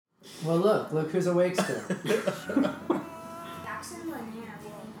Well, look who's awake still. Jackson and Lynn are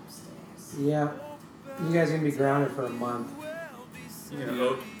waiting upstairs. Yeah. You guys are going to be grounded for a month. You're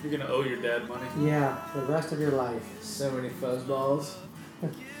gonna owe your dad money. Yeah, for the rest of your life. So many fuzzballs.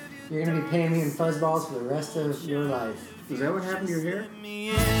 You're going to be paying me in fuzzballs for the rest of your life. Is that what happened to your hair?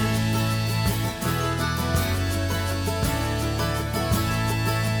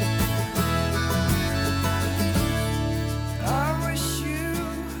 I wish you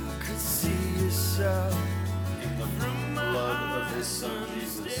could see yourself. And the blood of his son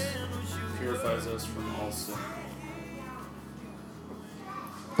Jesus purifies us from all sin.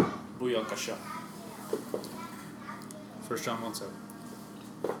 Booyakasha. 1 John 1:7.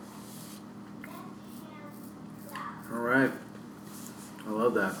 All right. I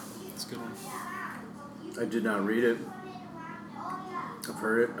love that. That's a good one. I did not read it. I've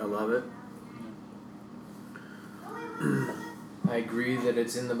heard it. I love it. I agree that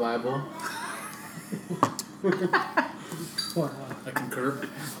it's in the Bible. Wow. I concur.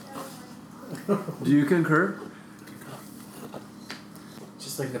 Do you concur?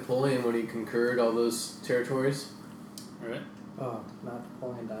 Just like Napoleon when he conquered all those territories. Right? Oh, not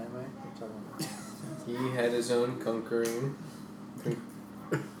Napoleon Dynamite? What are you talking about? He had his own conquering.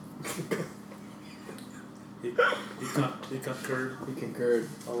 He concurred He conquered.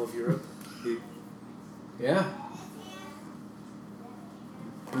 all of Europe. Yeah.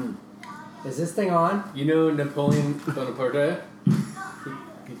 Is this thing on? You know Napoleon Bonaparte?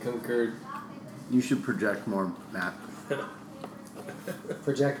 He conquered. You should project more, Matt.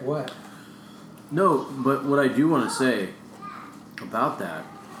 Project what? No, but what I do want to say about that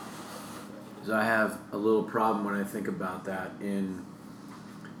is I have a little problem when I think about that in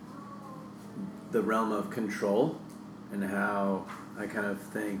the realm of control and how I kind of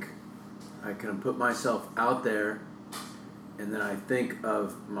think I can put myself out there and then I think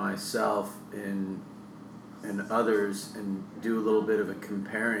of myself and others and do a little bit of a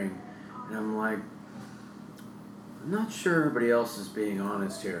comparing and I'm like, I'm not sure everybody else is being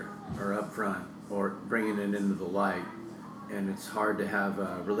honest here or upfront or bringing it into the light. And it's hard to have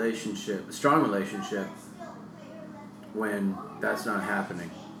a relationship, a strong relationship, when that's not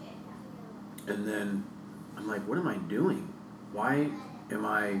happening. And then I'm like, what am I doing? Why am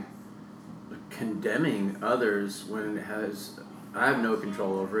I condemning others when I have no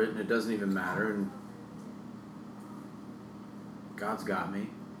control over it and it doesn't even matter and God's got me.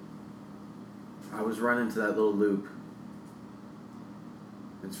 I was running into that little loop.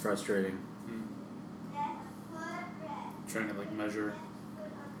 It's frustrating. Trying to like measure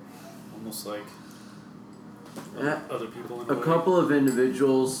almost like other people in A way. couple of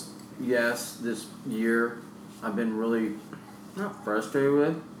individuals, yes, this year I've been really not frustrated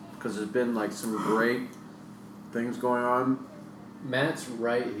with because there's been like some great things going on. Matt's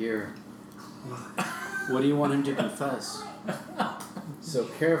right here. What do you want him to confess? So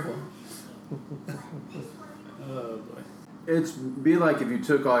careful. Oh boy. It's be like if you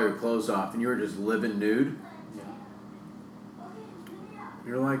took all your clothes off and you were just living nude.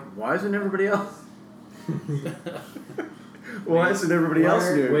 You're like, why isn't everybody else? Why isn't everybody else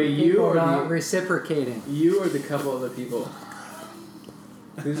nude? Wait, you People or not the reciprocating. you or the couple other people?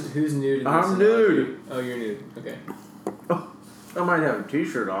 Who's nude? In this I'm analogy? nude. Oh, you're nude. Okay. I might have a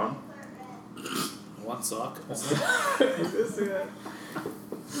t-shirt on. One sock. That's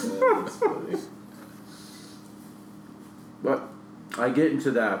funny. But I get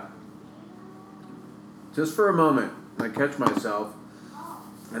into that just for a moment. I catch myself,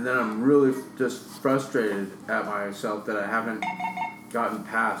 and then I'm really just frustrated at myself that I haven't gotten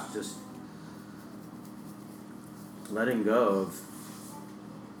past just letting go of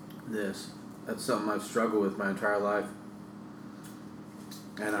this. That's something I've struggled with my entire life.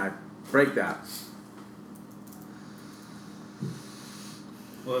 And I break that.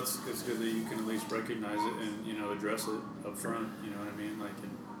 Well, it's good that you can at least recognize it and, you know, address it up front, you know what I mean? Like,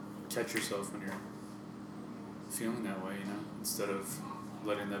 and catch yourself when you're feeling that way, you know, instead of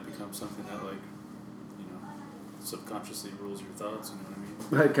letting that become something that, like, you know, subconsciously rules your thoughts, you know what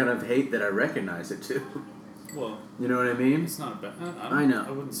I mean? I kind of hate that I recognize it too. Well, You know what I mean? it's not a bad, I know.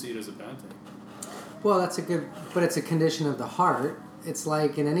 I wouldn't see it as a bad thing. Well, that's a good, but it's a condition of the heart. It's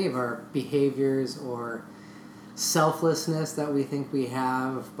like in any of our behaviors or selflessness that we think we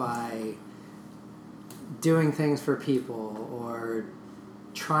have by doing things for people or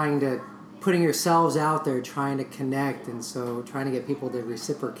putting yourselves out there, trying to connect, and so trying to get people to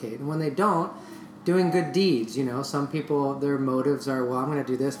reciprocate. And when they don't, doing good deeds, you know, some people, their motives are, well, I'm going to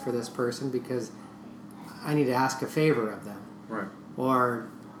do this for this person because I need to ask a favor of them. Right. Or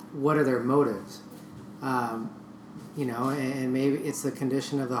what are their motives? and maybe it's the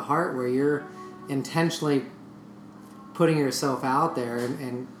condition of the heart where you're intentionally putting yourself out there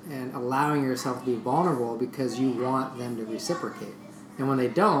and allowing yourself to be vulnerable because you want them to reciprocate. And when they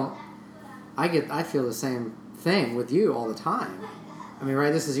don't, I feel the same thing with you all the time. I mean,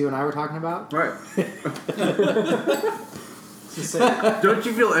 right? This is you and I were talking about? Right. Don't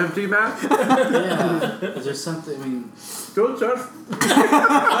you feel empty, Matt? Yeah. Is there something? I mean, Don't touch.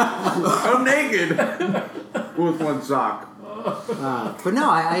 I'm naked with one sock. But no,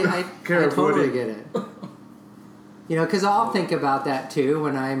 I Careful, totally Woody. get it. Because I'll think about that too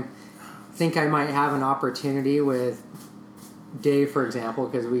when think I might have an opportunity with Dave, for example,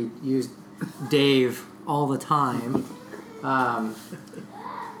 because we use Dave all the time.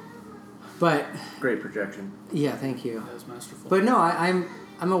 But Great projection. yeah, thank you. That was masterful. But no, I'm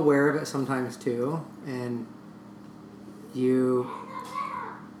aware of it sometimes too, and you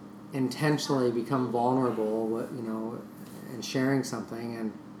intentionally become vulnerable, and sharing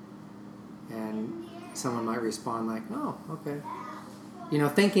something, and someone might respond like, "Oh, okay,"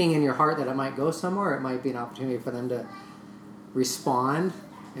 thinking in your heart that it might go somewhere. It might be an opportunity for them to respond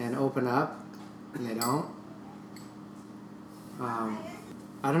and open up, and they don't.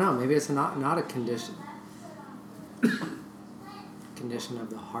 I don't know. Maybe it's not a condition of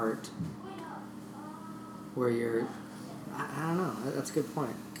the heart where you're. I don't know. That's a good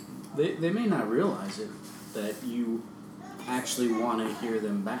point. they may not realize it that you actually want to hear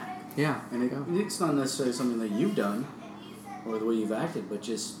them back. Yeah. And it's not necessarily something that you've done or the way you've acted, but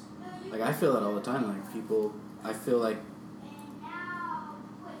just like I feel it all the time. Like people, I feel like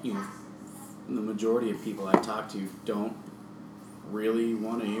the majority of people I talk to don't really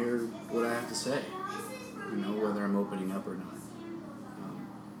want to hear what I have to say. Whether I'm opening up or not.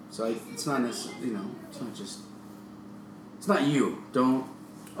 It's not necessarily. It's not just. It's not you. Don't.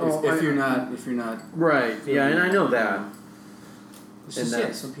 If you're not. Right. Yeah, and I know that. It's And just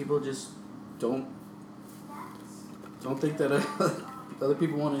that's- some people just don't think that other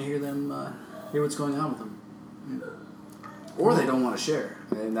people want to hear them hear what's going on with them, or they don't want to share,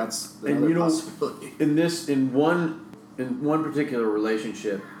 and that's another possibility. In one particular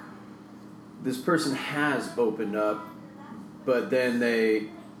relationship, this person has opened up, but then they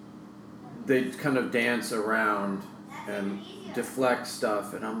kind of dance around and deflect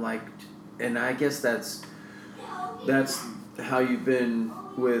stuff, and I'm like, and I guess that's how you've been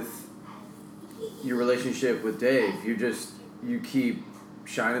with your relationship with Dave. You keep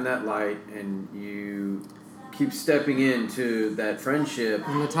shining that light, and you keep stepping into that friendship.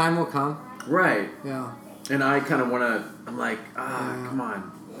 And the time will come. Right. Yeah. And I kind of want to, I'm like, come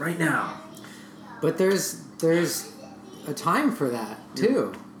on, right now. But there's a time for that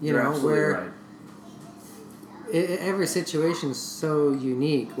too. You're absolutely where right. every situation's so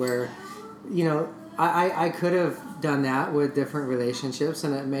unique. Where, I could have done that with different relationships,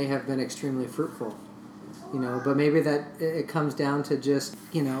 and it may have been extremely fruitful. But maybe that it comes down to just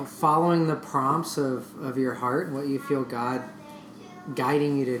following the prompts of your heart and what you feel God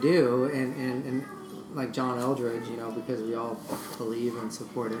guiding you to do, and like John Eldridge, because we all believe and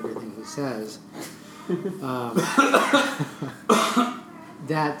support everything he says.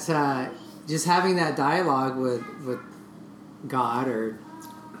 That just having that dialogue with God or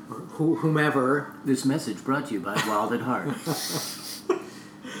whomever. This message brought to you by Wild at Heart.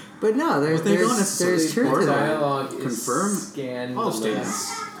 But no, there's truth to that. Dialogue is Confirm all scandalous.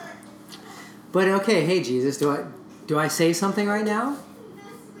 statements. But okay, hey Jesus, do I say something right now?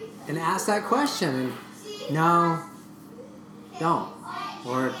 And ask that question, and no, don't,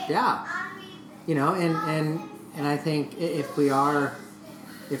 or yeah, and I think if we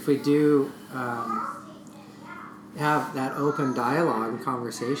do have that open dialogue and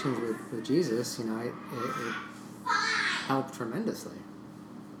conversations with Jesus, it helped tremendously.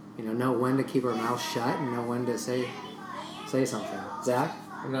 Know when to keep our mouth shut and know when to say something. Zach?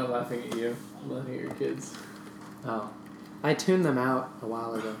 I'm not laughing at you. I'm laughing at your kids. Oh. I tuned them out a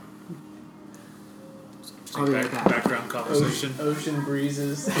while ago. I'll be right back. Background conversation. Ocean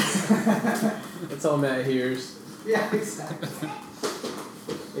breezes. That's all Matt hears. Yeah, exactly.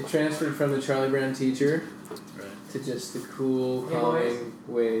 It transferred from the Charlie Brown teacher Right. to just the cool, Hey, calming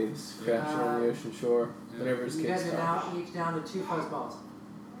waves crashing on the ocean shore whenever his You kids guys are talk. now each down to 2 fuzzballs.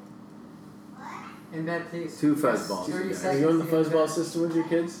 In bed, please. 2 Yes, fuzzballs. 30 Are you seconds on the to get in fuzzball bed. system with your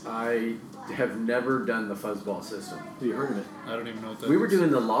kids? I have never done the fuzzball system. Have you heard of it? I don't even know what that We were is. doing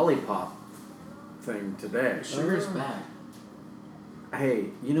the lollipop thing today. Sugar's bad. Hey,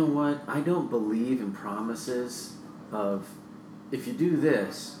 you know what? I don't believe in promises of, if you do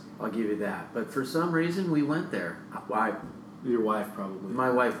this, I'll give you that. But for some reason, we went there. Why? Your wife probably. My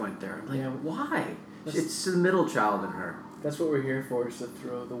wife went there. I'm like, Yeah. why? It's the middle child in her. That's what we're here for, is to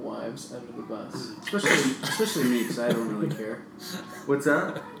throw the wives under the bus. Especially me, because I don't really care. What's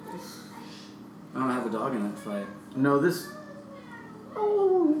that? I don't have a dog in that fight. No, this.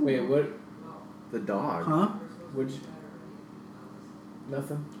 Wait, what? The dog. Huh? Would you?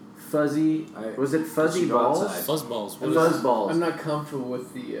 Nothing. Fuzzy. Was it fuzzy She go balls? outside. Fuzzballs. Fuzz balls. I'm not comfortable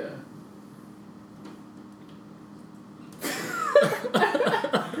with the.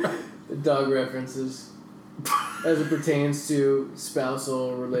 The dog references, as it pertains to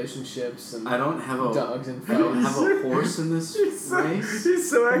spousal relationships and I don't have a dogs and I don't have fights. a horse in this race. He's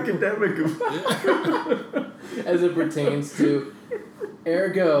so academic. As it pertains to,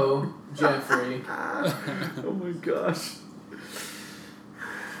 ergo, Jeffrey. Oh my gosh.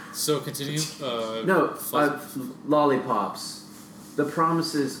 So continue. No, lollipops. lollipops. The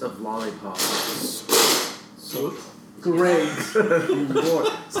promises of lollipops. So Great. Boy,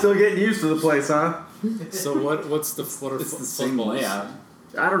 still getting used to the place, huh? so what are It's the same fuzzballs? layout.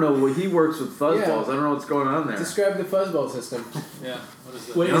 I don't know. He works with fuzzballs. Yeah. I don't know what's going on there. Describe the fuzzball system. Yeah. What is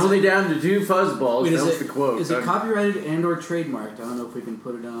that? Wait, You're is only down to 2 fuzzballs. Wait, That is was it- the quote. Is it copyrighted and or trademarked? I don't know if we can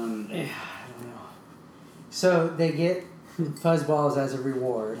put it on. Yeah, I don't know. So they get fuzzballs as a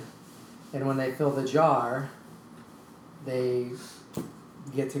reward, and when they fill the jar, they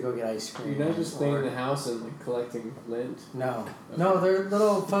get to go get ice cream. You're not just staying in or- the house and like collecting lint. No, no, they're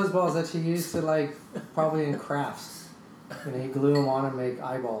little fuzzballs that you use to like probably in crafts. You know, you glue them on and make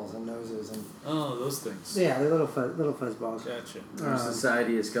eyeballs and noses and Oh, those things. yeah, they're little fuzzballs. Gotcha. Our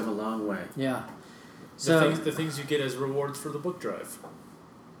society has come a long way. Yeah. The So things you get as rewards for the book drive.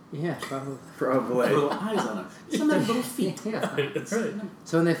 yeah, probably. Probably. Little eyes on them. Some have little feet. Yeah. That's right.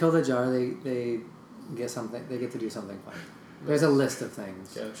 So when they fill the jar, they get something. They get to do something fun. There's a list of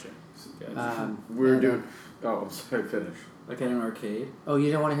things. Gotcha. We're and, doing. Oh, sorry. Finish. Like at an arcade. Oh,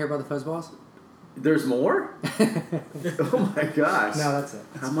 you don't want to hear about the fuzzballs? There's more? Oh my gosh. No, that's it.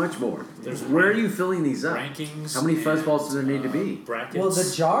 How much more? There's Where are you filling these up? Rankings. How many and, fuzzballs do there need to be? Brackets. Well,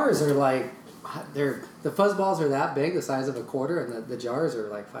 the jars are like, the fuzzballs are that big, the size of a quarter, and the jars are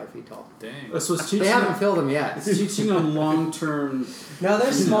like 5 feet tall. Dang. So it's They teaching. haven't filled them yet. It's teaching on long-term. No, they're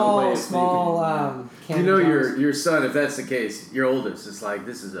way small, of small thinking, candy You know jars. your son, if that's the case, your oldest, is like,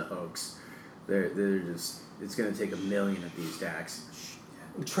 this is a hoax. They're just, it's going to take 1 million of these stacks.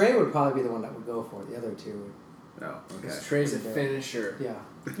 Trey would probably be the one that would go for it. The other two would. Oh, okay. Because Trey's a Yeah. finisher. Yeah.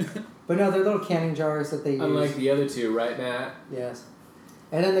 But no, they're little canning jars that they use. Unlike the other two, right, Matt? Yes.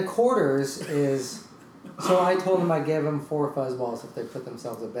 And then the quarters is... So I told them I'd give them 4 fuzzballs if they put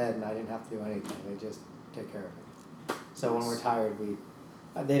themselves to bed, and I didn't have to do anything. They just take care of it. So when we're tired,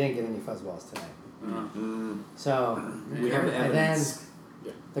 they didn't get any fuzzballs tonight. So We have the and then evidence.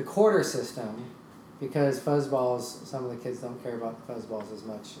 the quarter system, because fuzzballs, some of the kids don't care about the fuzzballs as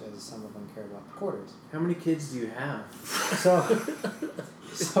much as some of them care about the quarters. How many kids do you have?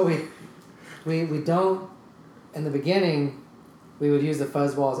 So we don't, in the beginning, we would use the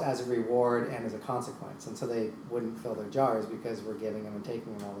fuzzballs as a reward and as a consequence, and so they wouldn't fill their jars because we're giving them and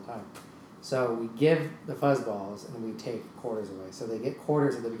taking them all the time. So we give the fuzzballs and we take quarters away. So they get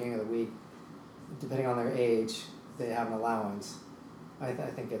quarters at the beginning of the week, depending on their age. They have an allowance. I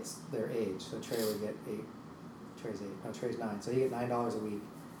think it's their age. So Trey would get 8. Trey's 8. No, Trey's 9. So he get $9 a week,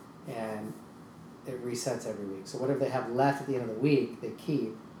 and it resets every week. So whatever they have left at the end of the week, they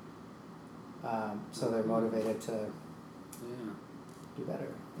keep. So they're motivated to do better.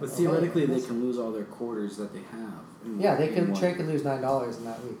 But theoretically, they can lose all their quarters that they have. Yeah, they in could. one- Trey could lose $9 in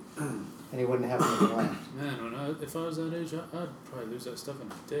that week, and he wouldn't have anything left. Man, if I was that age, I'd probably lose that stuff in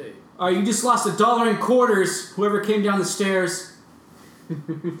a day. Oh, you just lost $1 in quarters. Whoever came down the stairs.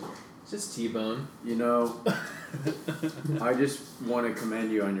 It's just T-bone. You know, I just want to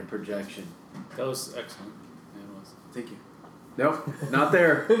commend you on your projection. That was excellent. Yeah, it was. Thank you. Nope, not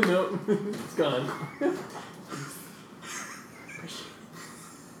there. Nope, it's gone.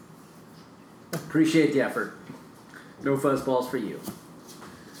 Appreciate the effort. No fuzzballs for you.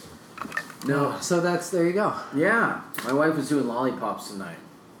 No. So there you go. Yeah, my wife was doing lollipops tonight.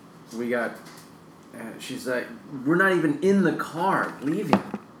 We got, she's like, we're not even in the car leaving.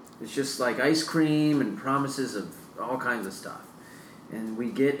 It's just like ice cream and promises of all kinds of stuff. And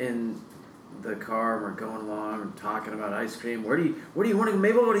we get in the car and we're going along and talking about ice cream. Where do you want to go?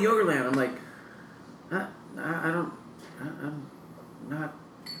 Maybe we'll go to Yogurtland. I'm like,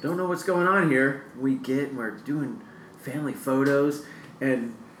 don't know what's going on here. We're doing family photos,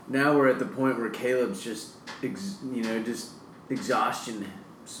 and now we're at the point where Caleb's just exhaustion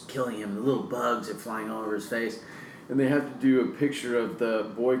is killing him. The little bugs are flying all over his face, and they have to do a picture of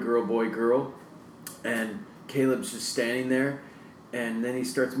the boy girl, and Caleb's just standing there, And then he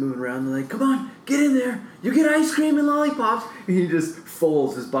starts moving around. They're like, "Come on, get in there! You get ice cream and lollipops." And he just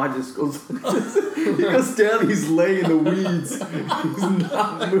folds. His body just goes. He goes down. He's laying in the weeds. He's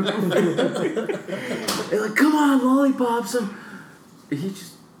not moving. They're like, "Come on, lollipops!" And he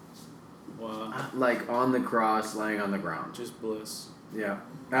just like on the cross, laying on the ground. Just bliss. Yeah,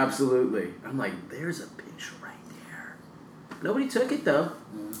 absolutely. I'm like, there's a picture right there. Nobody took it though.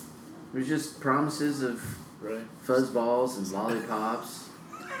 Yeah. It was just promises of Right. fuzzballs and lollipops.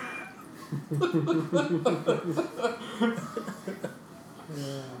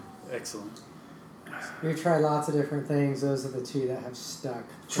 Excellent. We've tried lots of different things. Those are the two that have stuck.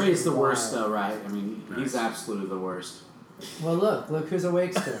 Trey's the Wow. worst, though, right? I mean, he's Nice. absolutely the worst. Well, look who's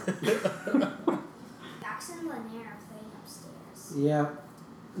awake still. Dax and Lanier are playing upstairs. Yeah,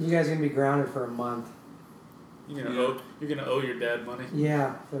 you guys are gonna be grounded for a month. You're gonna owe your dad money.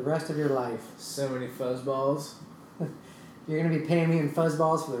 Yeah, for the rest of your life. So many fuzzballs. You're gonna be paying me in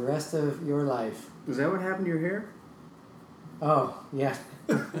fuzzballs for the rest of your life. Is that what happened to your hair? Oh, yeah.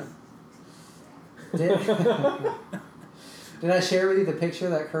 Did I share with you the picture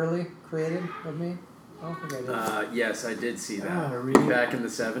that Curly created of me? I don't think I did. Yes, I did see that. Really? Back in the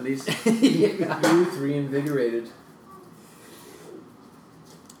 70s. Yeah. Youth reinvigorated.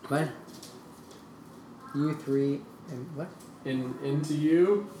 What? You three and what? Into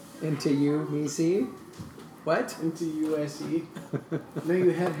you. Into you, me see? What? Into USE. No, you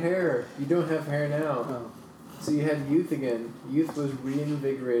had hair. You don't have hair now. Oh. So you had youth again. Youth was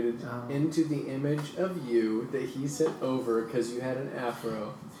reinvigorated Oh. into the image of you that he sent over because you had an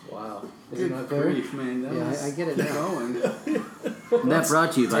afro. Wow. Is it Good not there? grief, man. That Yeah, was I get it now. going. And that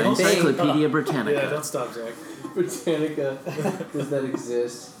brought to you by Don't Encyclopedia Yeah, Britannica. don't stop, Zach. Britannica. Does that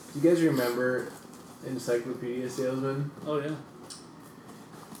exist? Do you guys remember Encyclopedia Salesman? Oh yeah.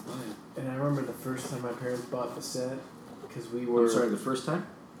 Oh yeah. And I remember the first time my parents bought the set because we were. I'm sorry, the first time?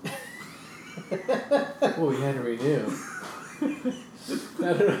 Well, we had to renew.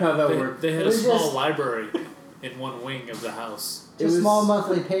 I don't know how that worked. They had It a was small just- library in one wing of the house. It Just was- small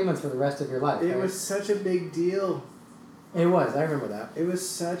monthly payments for the rest of your life. It right? was such a big deal. It was. I remember that. It was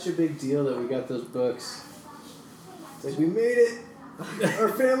such a big deal that we got those books. It's like, we made it! Our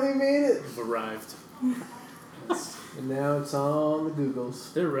family made it! We've arrived. And now it's on the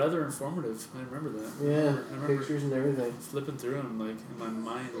Googles. They're rather informative. I remember that. Yeah, I remember pictures and everything. flipping through them, like, and my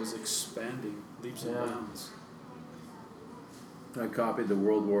mind was expanding leaps and Yeah. bounds. I copied the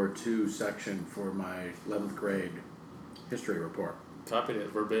World War II section for my 11th grade history report. Copied it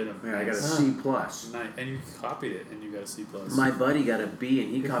verbatim. Yeah, I got a Huh. C plus. Nice. And you copied it, and you got a C plus. My buddy got a B, and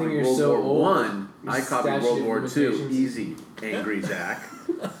he Good copied thing you're World so War old. One. Your I copied statute World of War Two. limitations. Easy, angry Zach.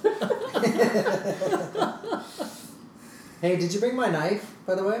 Hey, did you bring my knife,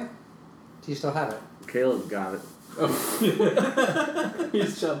 by the way? Do you still have it? Caleb got it.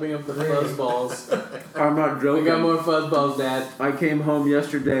 He's chopping up the fuzzballs. I'm not We joking. got more fuzzballs, Dad. I came home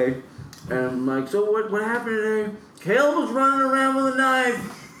yesterday, and I'm like, so what happened today? Caleb was running around with a knife,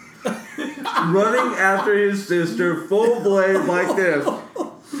 running after his sister, full blade like this.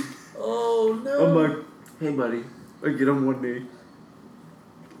 Oh no! I'm like, hey buddy, I get on one knee.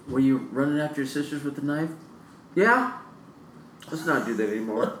 Were you running after your sisters with the knife? Yeah. Let's not do that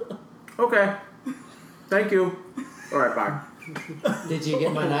anymore. Okay. Thank you. All right, bye. Did you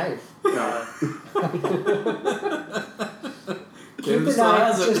get my knife? No. Keep the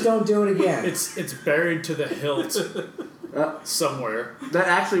knife, just don't do it again. It's buried to the hilt Uh, somewhere. that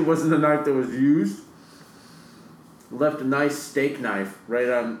actually wasn't the knife that was used. Left a nice steak knife right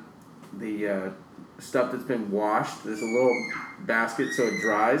on the stuff that's been washed. There's a little basket so it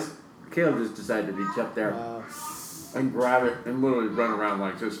dries. Caleb just decided to reach up there Wow. and grab it and literally run around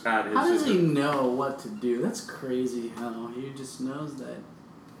like this at his How does sister. he know what to do? That's crazy how he just knows that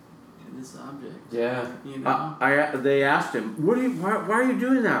this object. Yeah. You know? They asked him, why are you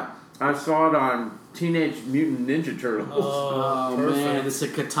doing that? I saw it on Teenage Mutant Ninja Turtles. Oh perfect. man, it's a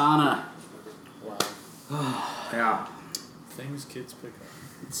katana. Wow. Yeah. Things kids pick up.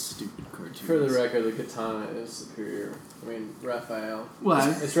 It's stupid cartoons. For the record, the katana is superior. I mean, Raphael. What?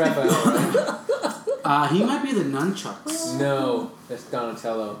 It's Raphael, right? He might be the nunchucks. No, that's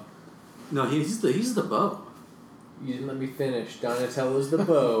Donatello. No, he's the bow. You didn't let me finish. Donatello's the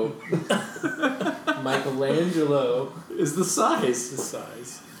bow. Michelangelo. Is the size. The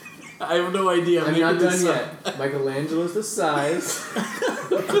size. I have no idea. I'm not done yet. Michelangelo's the size. I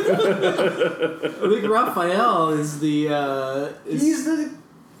think Raphael is the. He's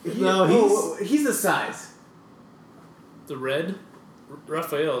the size. The red.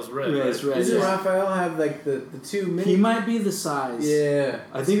 Raphael is red. Yeah, right? it's red. Doesn't Yeah. Raphael have like the two mini? He might be the size. Yeah.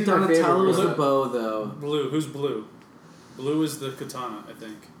 I think He's my favorite Donatello is the one. bow though. Blue. Who's blue? Blue is the katana, I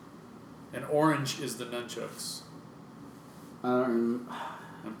think. And orange is the nunchucks. I'm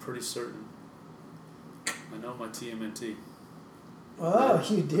pretty certain. I know my TMNT. Oh,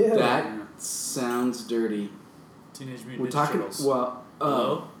 you do. That sounds dirty. Teenage Mutant We're Ninja talking. Turtles. Well,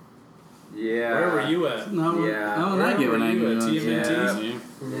 Hello? Yeah. Where were you at? no, Yeah. no, Where I get were what I you at? mean. TMNT?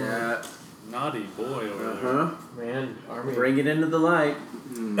 Yeah. Naughty boy over there. Uh-huh. Man, Army. Bring it into the light.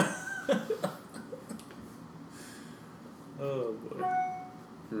 Mm. Oh boy.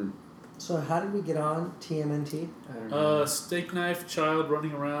 So how did we get on TMNT? I don't know. Steak knife child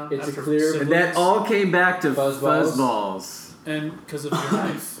running around. It's a after clear- siblings, And that all came back to Fuzzballs. fuzzballs. and because of your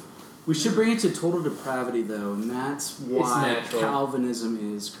knife. We should bring it to total depravity, though, and that's why natural.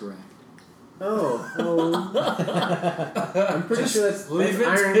 Calvinism is correct. Oh. I'm pretty sure that's leave it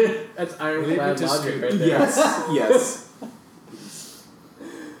iron. to- That's leave ironclad it to logic Scoot. right there. Yes.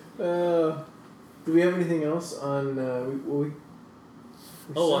 Do we have anything else on? We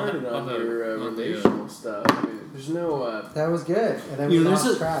Oh, on the- started on the- your on the, relational stuff. I mean, there's no. That was good. And then we You know, lost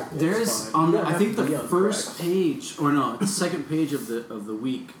there's track. there's fine. on You the, don't I have think to the be on first track. page, or no, the second page of the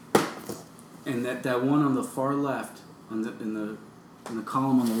week, and that one on the far left, in the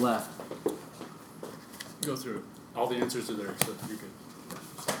column on the left. Go through it. All the answers are there, so you're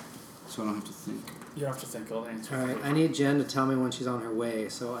good. So I don't have to think. You don't have to think all the answers. All right, I need Jen to tell me when she's on her way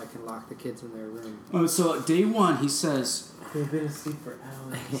so I can lock the kids in their room. Oh, so day one, he says, They've been asleep for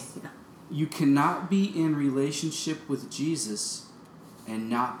hours. you cannot be in relationship with Jesus and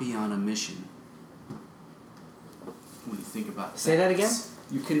not be on a mission. When you think about Say that again?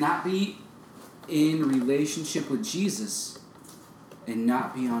 You cannot be in relationship with Jesus and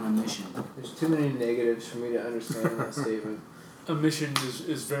not be on a mission. There's too many negatives for me to understand that statement. A mission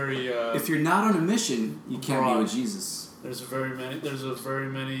is very. If you're not on a mission, you can't be Broad. with Jesus. There's a very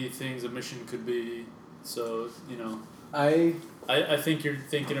many things a mission could be. So I I think you're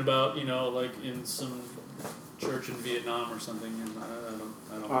thinking about like in some church in Vietnam or something, and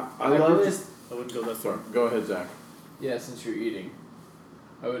I don't. I love it. I wouldn't go that far. Sorry, go ahead, Zach. Yeah, since you're eating,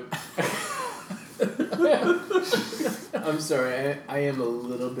 I would. I'm sorry. I am a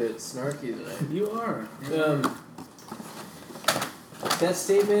little bit snarky tonight. You are. That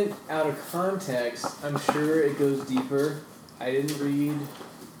statement out of context, I'm sure it goes deeper. I didn't read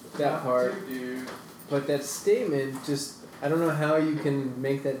that part. But that statement just, I don't know how you can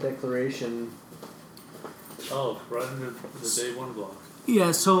make that declaration. Oh, right under the day one block.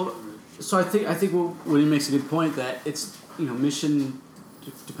 Yeah, so I think William makes a good point that it's mission,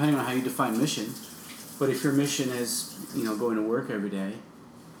 depending on how you define mission. But if your mission is going to work every day,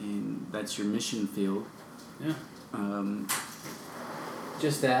 and that's your mission field. Yeah.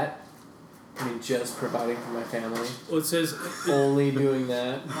 Just that. I mean, just providing for my family. Well, it says. Only doing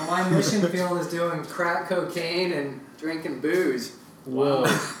that. Well, my mission field is doing crack cocaine and drinking booze. Whoa.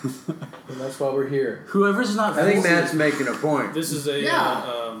 And that's why we're here. Whoever's not. I think focused- Matt's making a point. This is a.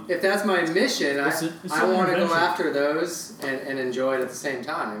 Yeah. If that's my mission, It's I an want to go invention. after those and enjoy it at the same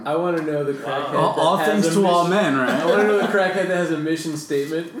time. I want to know the crackhead. all that has things a to all mission- men, I right? want to know the crackhead that has a mission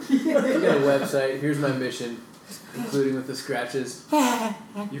statement. You got a website. Here's my mission, including with the scratches.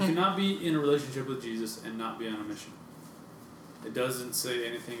 You cannot be in a relationship with Jesus and not be on a mission. It doesn't say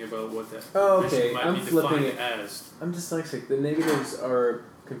anything about what that Oh, mission okay. might I'm be flipping defined it. as. I'm dyslexic. The negatives are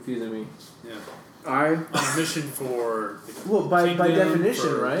confusing me. Yeah. I On a mission for. The Well, by kingdom, definition,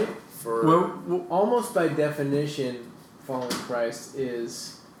 for- right? For. Well, Almost by definition, following Christ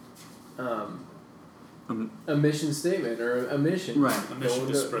is a mission statement or a mission. right. a mission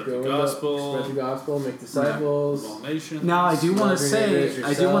to spread the go gospel. spread the gospel, make disciples. Of all nations. Now I do want to Love your neighbor as say,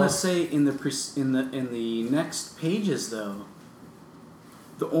 I do want yourself. to say in the next pages though,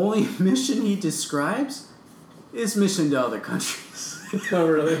 the only mission he describes is mission to other countries. Oh,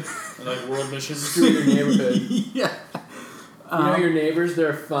 really? Like world missions. Screw your neighborhood. Yeah. You know your neighbors,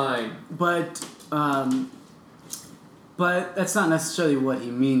 they're fine. But that's not necessarily what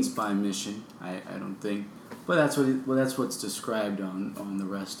he means by mission. I don't think. But that's what's described on the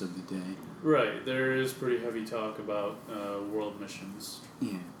rest of the day. Right. There is pretty heavy talk about world missions,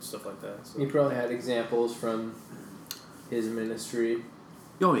 Yeah. stuff like that. So. He probably had examples from his ministry.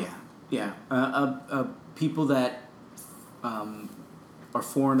 Oh yeah. Yeah. People that are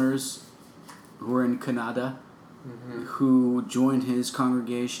foreigners who are in Canada, who joined his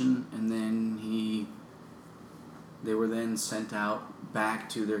congregation, and then they were then sent out back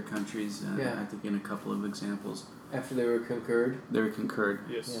to their countries. Yeah. I think in a couple of examples, After they were concurred. they were concurred,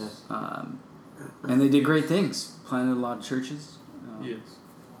 Yes. Yeah. and they did great things. Planted a lot of churches. Yes.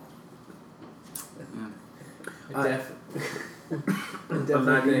 Yeah. I I'm not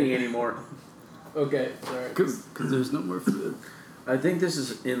definitely eating think, anymore. Okay, sorry. Because there's no more food. I think this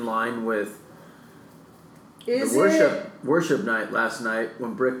is in line with Is the worship night last night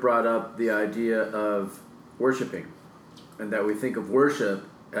when Brick brought up the idea of worshiping, and that we think of worship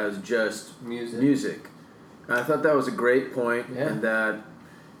as just music. And I thought that was a great point, and that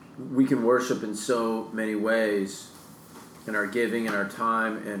we can worship in so many ways in our giving, in our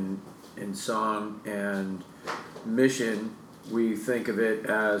time, and in song and mission. We think of it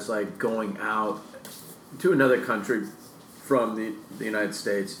as like going out to another country from the United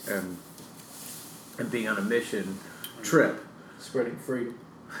States and being on a mission trip. Spreading freedom.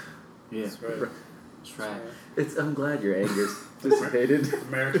 Yeah. That's right. That's right. I'm glad your anger's dissipated.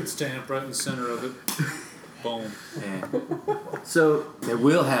 American stamp right in the center of it. Boom. Yeah. So They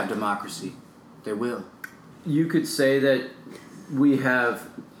will have democracy. They will. you could say that we have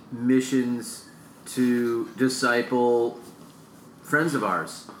missions to disciple friends of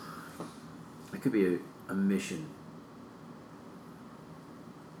ours. That could be a mission.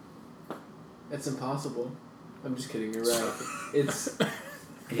 That's impossible. I'm just kidding. You're right. It's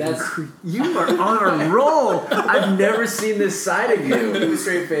You are on a roll. I've never seen this side of Keep you. a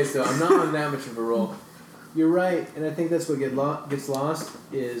straight face though. I'm not on that much of a roll. You're right, and I think that's what gets lost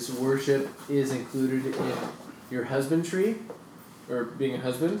is worship is included in your husbandry, or being a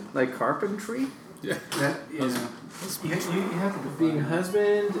husband. Like carpentry? Yeah. That, you know, you have to Being a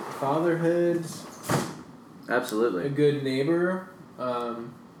husband, fatherhood, a Absolutely. good neighbor,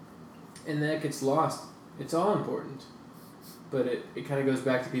 and that gets lost. It's all important, but it kind of goes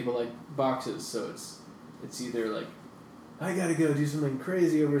back to people like boxes. So it's either like, I gotta go do something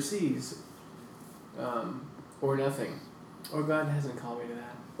crazy overseas, or nothing, or God hasn't called me to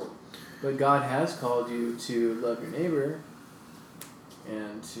that. But God has called you to love your neighbor,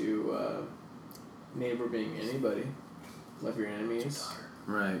 and to neighbor being anybody, love your enemies.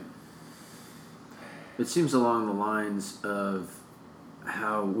 Right. It seems along the lines of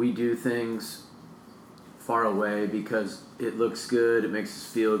how we do things far away because it looks good, it makes us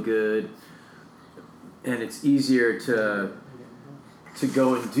feel good, and it's easier to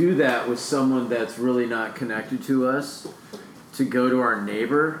go and do that with someone that's really not connected to us. To go to our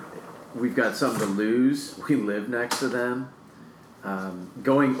neighbor, we've got something to lose. We live next to them.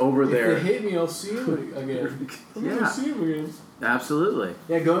 Going over there. If they hate me, I'll see you again. I'm Yeah. gonna see you again. Absolutely.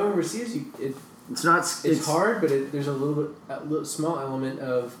 Yeah, going overseas, It's not. it's hard, but there's a little small element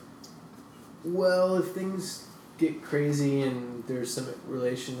of, well, if things get crazy and there's some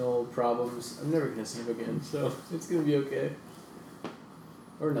relational problems, I'm never gonna see him again, so it's gonna be okay.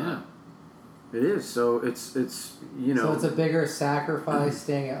 Or not. Yeah. It is. So it's you know. So it's a bigger sacrifice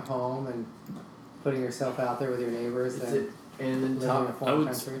staying at home and putting yourself out there with your neighbors It's than it. And then living in a I foreign would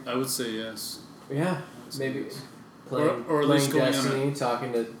country. I would say yes. yeah, maybe playing, Or at playing least going on Destiny,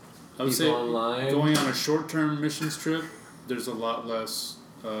 talking to I would people say online. going on a short-term missions trip, there's a lot less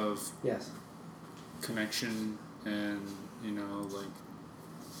of Yes. connection and like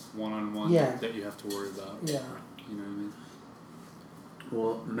one-on-one Yeah. that you have to worry about. Yeah. You know what I mean?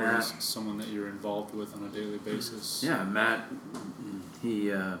 Well, Whereas Matt. someone that you're involved with on a daily basis. Yeah, Matt.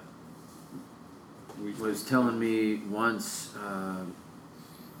 He We was telling me once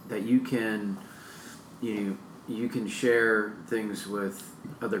that you can share things with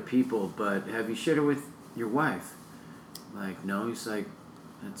other people, but have you shared it with your wife? Like, no. He's like,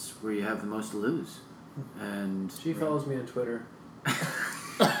 that's where you have the most to lose. And She follows me on Twitter.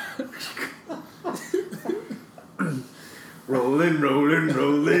 rolling.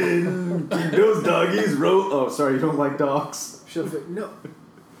 Keep those doggies roll. Oh, sorry, you don't like dogs. She'll no.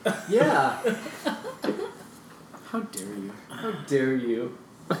 Yeah. How dare you? How dare you?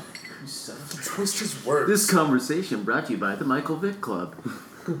 You son of a twist his words. This conversation brought to you by the Michael Vick Club.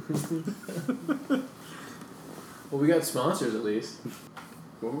 Well, we got sponsors at least.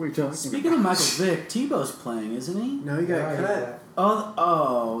 What were we talking Speaking of Michael Vick, Tebow's playing, isn't he? No, you got Right, cut.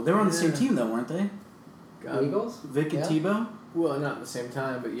 Oh, they were on the same Yeah. team though, weren't they? Eagles? Vic and Yeah. Tebow? Well, not at the same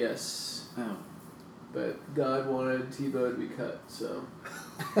time, but yes. Oh. But God wanted Tebow to be cut, so.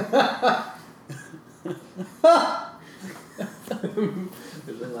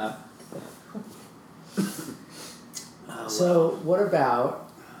 There's a laugh. So what about,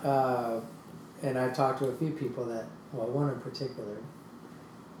 and I've talked to a few people that, well, one in particular,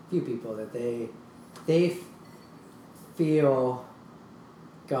 few people that they feel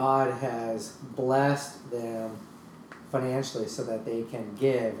God has blessed them financially so that they can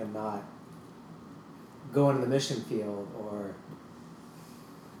give and not go into the mission field or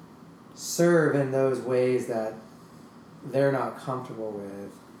serve in those ways that they're not comfortable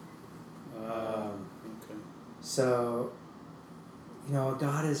with. Okay. So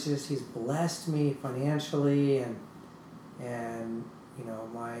God is just, he's blessed me financially and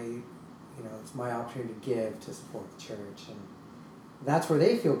it's my opportunity to give to support the church. And that's where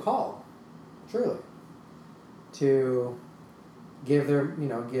they feel called, truly, to give their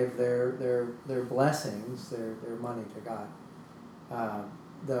blessings, their money to God.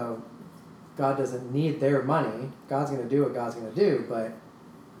 Though God doesn't need their money, God's going to do what God's going to do, but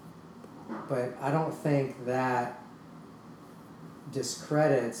I don't think that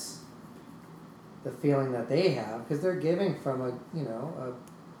discredits the feeling that they have, because they're giving from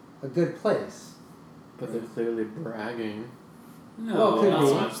a good place. But they're clearly bragging. No, Well, could not be.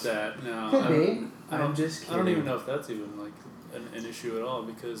 so much that. No, Could be. I'm just kidding. I don't even know if that's even like an issue at all,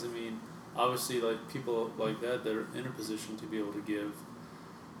 because I mean, obviously, like people like that are in a position to be able to give.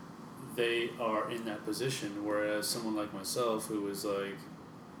 They are in that position, whereas someone like myself, who is like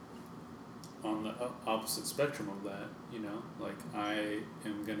on the opposite spectrum of that, like I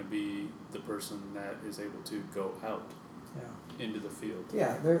am going to be the person that is able to go out into the field.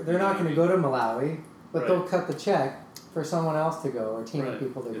 Yeah, they're not going to go to Malawi, but Right. they'll cut the check for someone else to go, or a team of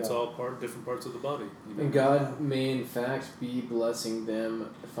people to It's go. all different parts of the body. And God may in fact be blessing them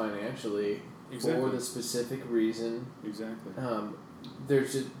financially Exactly. for the specific reason. Exactly.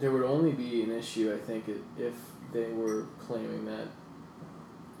 There would only be an issue, I think, if they were claiming that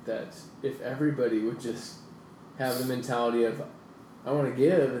if everybody would just have the mentality of, I want to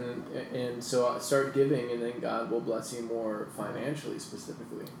give, and so I start giving, and then God will bless you more financially,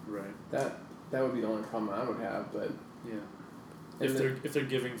 specifically. Right. That would be the only problem I would have, but Yeah. And If they're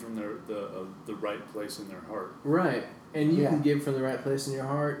giving from the right place in their heart. right, and you Yeah. can give from the right place in your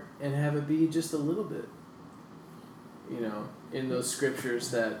heart and have it be just a little bit. In those scriptures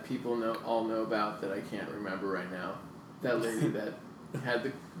that people all know about that I can't remember right now. That lady that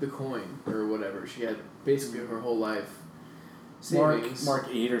had the coin or whatever, she had basically her whole life savings. Mark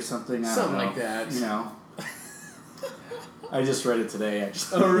 8 or something. I Something don't know. like that. I just read it today,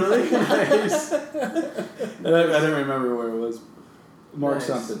 actually. Oh, really? Nice. I don't remember where it was. Mark Nice.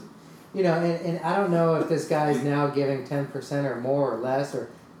 something. And I don't know if this guy's now giving 10% or more or less, or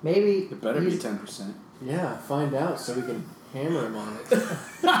maybe It better be he's- 10%. Yeah, find out so we can hammer him on it.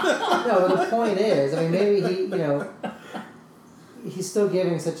 No, the point is, I mean, maybe he's still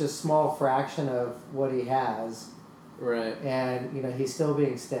giving such a small fraction of what he has, Right. and he's still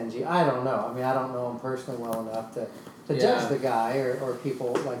being stingy. I don't know. I mean, I don't know him personally well enough to Yeah. judge the guy or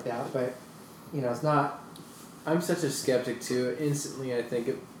people like that, but it's not. I'm such a skeptic too. Instantly, I think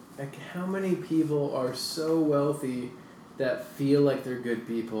how many people are so wealthy that feel like they're good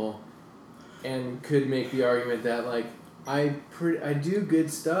people, and could make the argument that like I do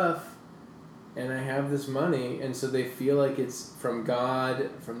good stuff, and I have this money, and so they feel like it's from God,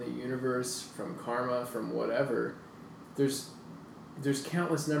 from the universe, from karma, from whatever. There's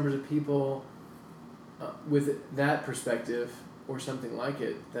countless numbers of people with that perspective or something like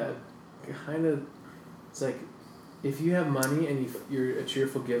it that kind of, it's like, if you have money and you're a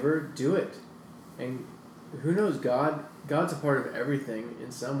cheerful giver, do it. And who knows, God's a part of everything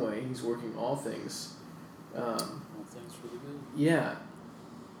in some way. He's working all things. All things for the good. Yeah.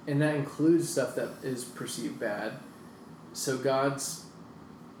 And that includes stuff that is perceived bad. So God's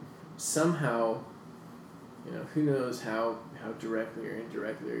somehow, who knows how directly or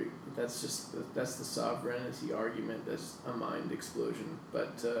indirectly, that's the sovereignty argument. That's a mind explosion.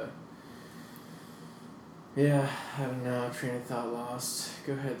 But, yeah, I don't know. Train of thought lost.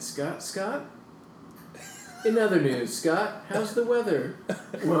 Go ahead, Scott. Scott? In other news, Scott, how's the weather?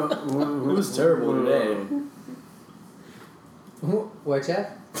 Well, it was terrible today. What's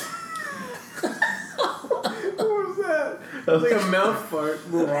that? What was that? That was like a mouth fart.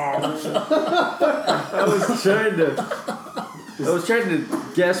 I was trying to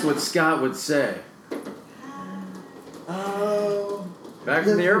guess what Scott would say. Oh. Back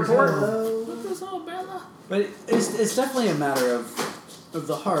from the airport? What this all, Bella? But it's definitely a matter of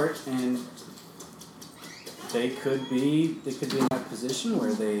the heart, and they could be in that position where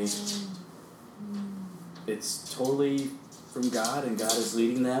it's totally from God, and God is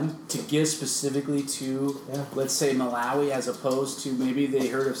leading them to give specifically to, let's say, Malawi, as opposed to maybe they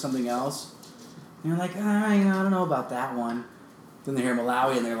heard of something else. And they're like, I don't know about that one. Then they hear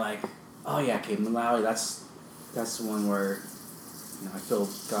Malawi, and they're like, oh yeah, okay, Malawi, that's the one where I feel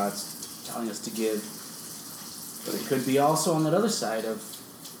God's telling us to give. But it could be also on that other side of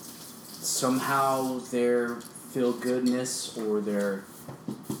somehow their feel-goodness or their,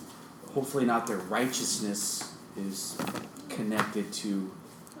 hopefully not their righteousness, is connected to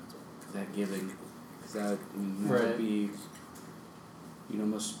that giving. Because that would be,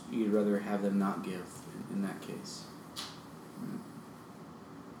 you'd rather have them not give in that case.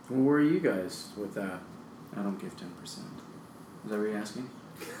 Well, where are you guys with that? I don't give 10%. Is that what you're asking?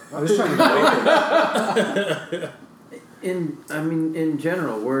 I was trying to In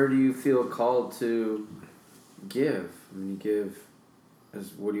general, where do you feel called to give? I mean, you give,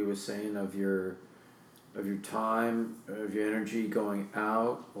 as Woody was saying, of your time, of your energy going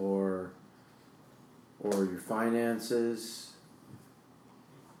out, or your finances,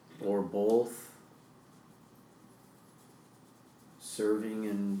 or both. Serving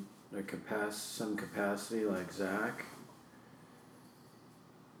in some capacity, like Zach.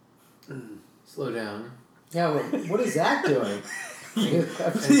 Slow down Yeah, well, what is Zach doing? and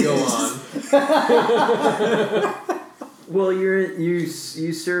go on. Well, you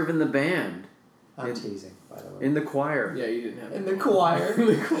serve in the band, I'm teasing, by the way. in the choir. Yeah, you didn't have In the choir.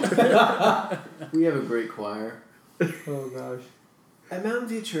 We have a great choir Oh gosh. at Mountain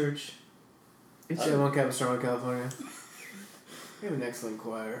View Church. It's San Juan Capistrano, California. We have an excellent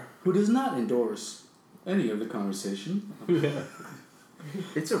choir. Who does not endorse any of the conversation.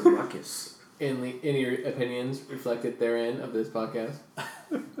 It's a ruckus. Any opinions reflected therein of this podcast?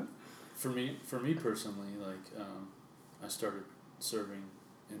 For me personally, like I started serving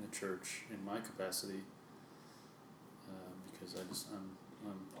in the church in my capacity because I'm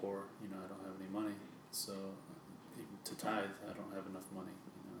poor. You know, I don't have any money, so even to tithe, I don't have enough money.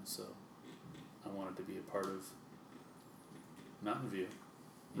 You know, so I wanted to be a part of Mountain View.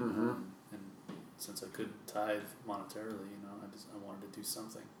 You know, and since I couldn't tithe monetarily, you know, I wanted to do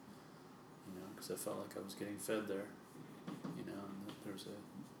something. You know, because I felt like I was getting fed there. You know, and that there was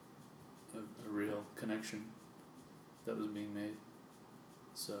a real connection that was being made.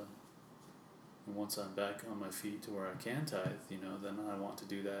 So, and once I'm back on my feet to where I can tithe, you know, then I want to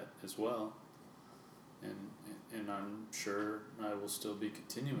do that as well. And I'm sure I will still be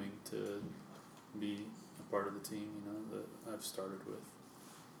continuing to be a part of the team, you know, that I've started with.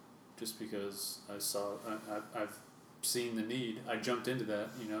 Just because I've seen the need. I jumped into that,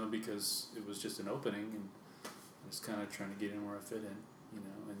 you know, because it was just an opening, and I was kind of trying to get in where I fit in, you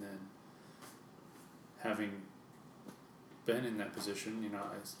know, and then having been in that position, you know,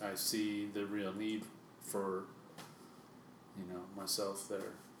 I see the real need for, you know, myself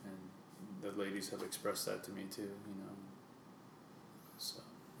there, and the ladies have expressed that to me too, you know. So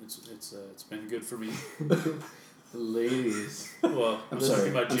it's been good for me. Ladies. Well, I'm talking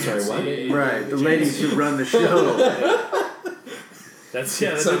about I'm sorry, what? GNC. Right, the ladies who run the show. That's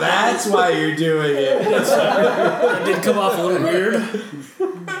So that's why you're doing it. that did come off a little weird.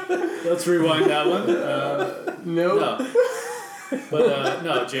 Let's rewind that one. Nope. No. But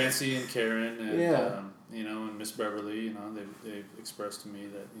no, Jancy and Karen and Yeah. you know, and Miss Beverly, you know, they've expressed to me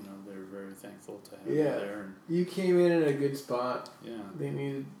that, you know, they're very thankful to have me there, and You came in a good spot. yeah, They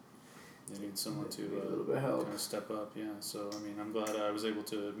needed they need someone to a little bit of help. kind of step up. Yeah, so I mean, I'm glad I was able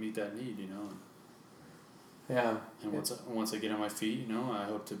to meet that need, you know. Yeah. And once I get on my feet, you know, I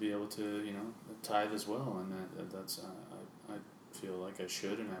hope to be able to, you know, tithe as well, and that's I feel like I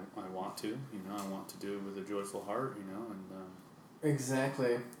should, and I want to, you know, I want to do it with a joyful heart, you know, and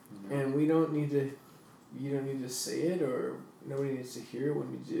Exactly. you know, And you don't need to say it, or nobody needs to hear it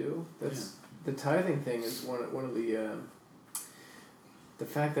when we do. That's the tithing thing is one of the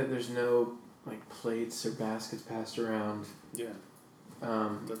fact that there's no like plates or baskets passed around. yeah,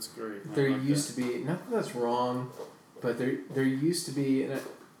 that's great. There used to be, not that that's wrong, but there used to be, and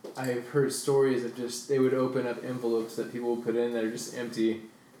I've heard stories of just, they would open up envelopes that people would put in that are just empty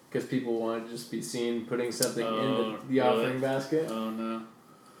because people wanted to just be seen putting something in the offering basket. Oh no.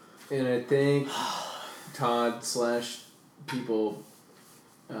 And I think Todd / people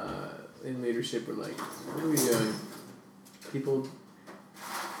in leadership were like, what are we doing? People,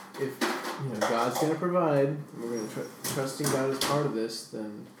 if God's going to provide, we're going to trusting God as part of this,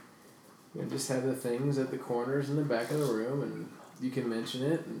 then just have the things at the corners in the back of the room, and you can mention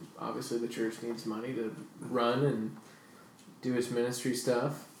it, and obviously the church needs money to run and do its ministry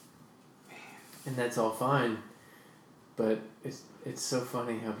stuff, and that's all fine, but it's so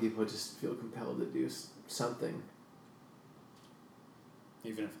funny how people just feel compelled to do something.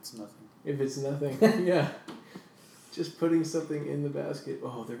 Even if it's nothing. If it's nothing, yeah. Just putting something in the basket,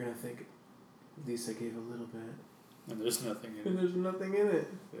 oh, they're going to think, at least I gave a little bit. And there's nothing in And it. there's nothing in it.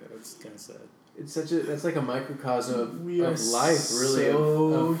 Yeah, that's kind of sad. It's that's like a microcosm of are life, really,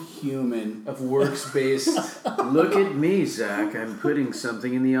 so human. of works-based. Look at me, Zach. I'm putting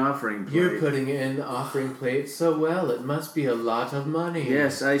something in the offering plate. You're putting it in the offering plate so well. It must be a lot of money.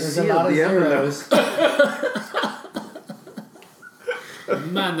 Yes, I There's see a lot of the envelope. zeros.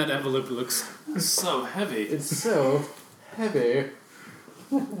 Man, that envelope looks so heavy. It's so heavy.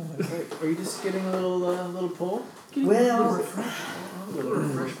 Are you just getting a little pull? Well, A little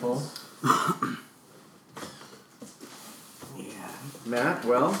refresh pull. yeah. Matt,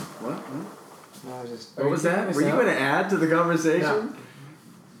 well, what? No, I was just. What was that? Were you going to add to the conversation? No.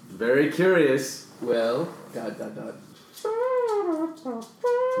 Very curious. Well, ...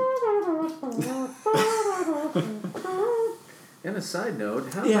 And a side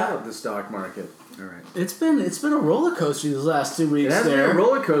note, how Yeah. about the stock market? All right. It's been a roller coaster these last 2 It weeks. hasn't there. been a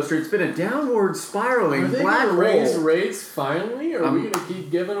roller coaster. It's been a downward spiraling Are they black gonna raise hole. rates finally, or are we gonna keep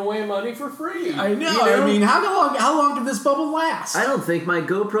giving away money for free? I know. You know? I mean, how long can this bubble last? I don't think my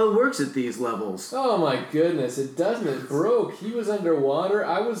GoPro works at these levels. Oh my goodness, it doesn't. It broke. He was underwater.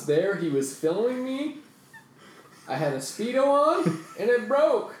 I was there. He was filming me. I had a Speedo on, and it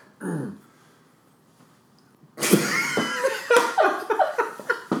broke.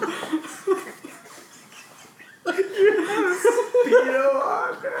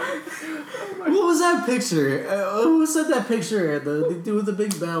 What was that picture? Who said that picture? The dude with the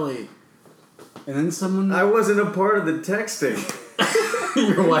big belly. And then someone. I wasn't a part of the texting.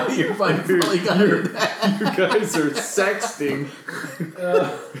 Your wife, your wife probably got it. You guys are sexting.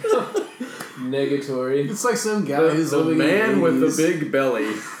 Negatory. It's like some guy who's The living man in the with the 80s. big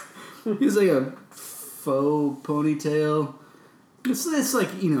belly. He's like a faux ponytail. It's like,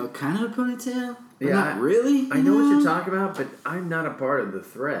 kind of a ponytail. But Yeah, not really. I know what you're talking about, but I'm not a part of the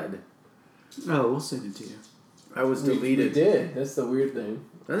thread. Oh, we'll send it to you. I was We deleted. did. That's the weird thing.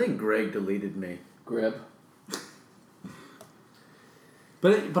 I think Greg deleted me. Grab.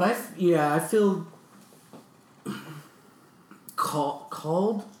 But I feel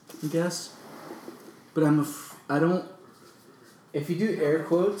called, I guess. But I don't. If you do air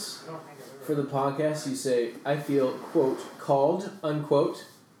quotes for the podcast, you say, I feel, quote, called, unquote.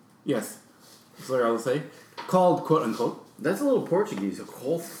 Yes. That's what I'll say. Called, quote unquote. That's a little Portuguese. A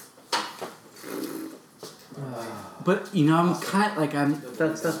cold. But I'm kind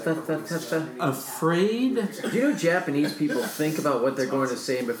I'm afraid. Do you know Japanese people think about what they're going to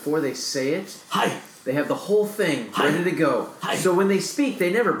say, and before they say it, Hi, they have the whole thing Hi. ready to go. Hi. So when they speak,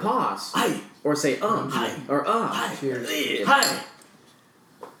 they never pause. hi, Or say Hi. or hi, Cheers. hi.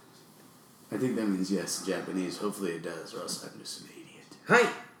 I think that means yes in Japanese. Hopefully it does, or else I'm just an idiot. Hi.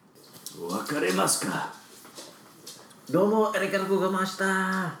 Wakarimasu ka? Domo arigatou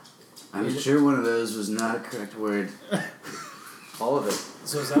gozaimashita. I'm sure one of those was not a correct word. All of it.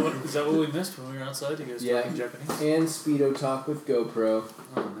 So is that what we missed when we were outside? You guys Yeah. talking Japanese? And Speedo talk with GoPro.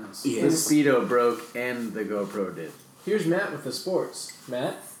 Oh, nice. The Yes. Speedo broke and the GoPro did. Here's Matt with the sports.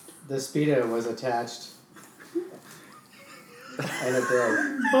 Matt? The Speedo was attached. And it broke.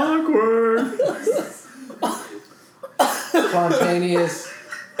 Awkward. Spontaneous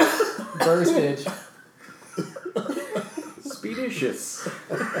burstage. Speedicious.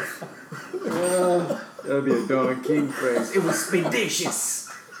 That would be a Don King phrase. It was speedicious.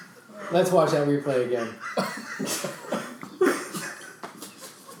 Let's watch that replay again.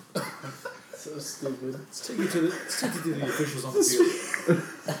 So stupid. Let's take you to the officials on the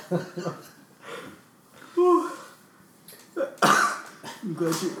field.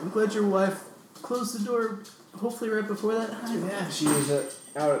 I'm glad your wife closed the door. Hopefully right before that. Yeah, she was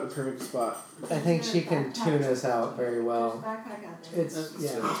out at the perfect spot. I think she can tune us out very well. Backpack out there. It's,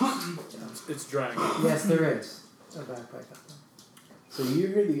 yeah. It's drying. Yes, there is. A backpack up there. So you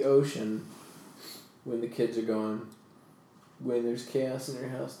hear the ocean when the kids are gone. When there's chaos in your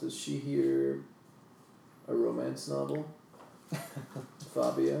house, does she hear a romance novel?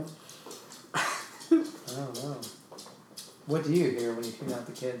 Fabio? I don't know. What do you hear when you tune out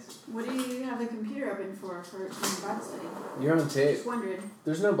the kids? What do you have the computer open for Bible study? You're on tape. Just wondering.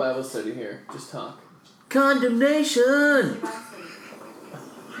 There's no Bible study here. Just talk. Condemnation. Bible study.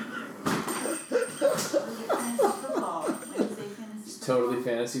 Fantasy football. Wednesday fantasy It's totally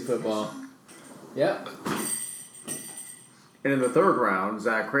fantasy football. Yep. And in the third round,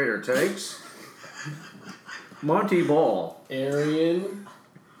 Zach Crater takes Monty Ball. Arian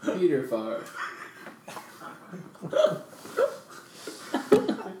Peter Favre.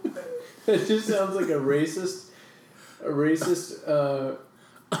 It just sounds like a racist,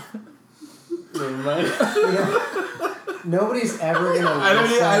 never mind. Nobody's ever gonna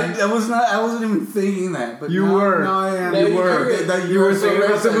I wasn't even thinking that. But You now, were. Now I am. No, you were. You were so thinking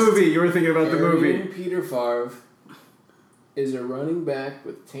about the racist. movie. You were thinking about the Arian movie. Peter Favre is a running back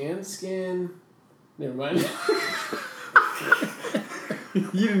with tan skin. Never mind.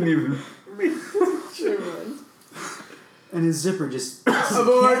 You didn't even. Never mind. And his zipper just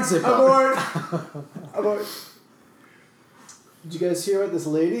Abort! can't zip up. Abort! Abort! Did you guys hear about this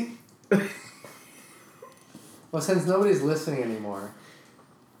lady? Well, since nobody's listening anymore,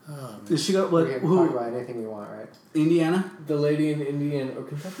 Does she go? We What? can talk Who? about anything we want, right? Indiana? The lady in Indiana or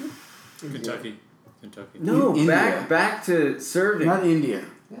Kentucky? Kentucky. No, India. back to serving. Not India.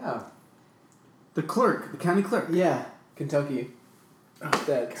 Yeah. The clerk, the county clerk. Yeah, Kentucky.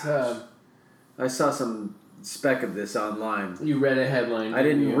 That I saw some speck of this online. you read a headline. I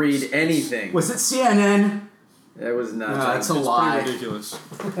didn't you? read anything. Was it CNN? That was not. No, it's a It's lie. pretty ridiculous.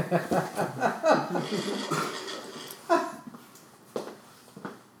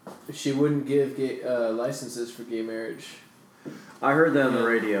 She wouldn't give gay, licenses for gay marriage. I heard that on the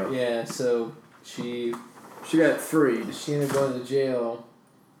radio. Yeah, so she She got freed. ended up going to jail,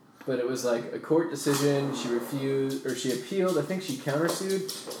 but it was like a court decision. She refused, or she appealed. I think she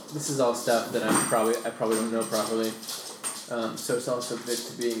countersued. This is all stuff that I probably don't know properly. So it's all subject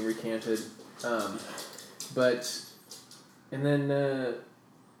to being recanted. And then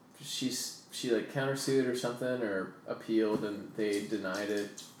she like countersued or something or appealed, and they denied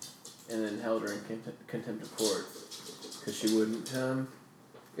it, and then held her in contempt of court because she wouldn't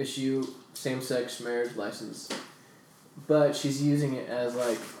issue same-sex marriage license. But she's using it as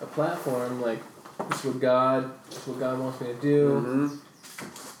like a platform, like this is what God wants me to do. Mm-hmm.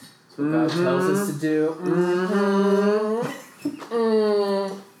 It's what God tells us to do. You know?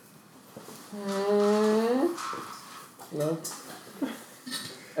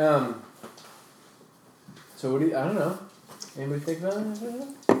 So what do you? I don't know. Anybody think about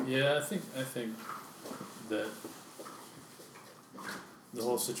it? Yeah, I think that the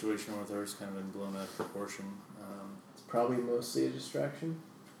whole situation with her has kind of been blown out of proportion. It's probably mostly a distraction.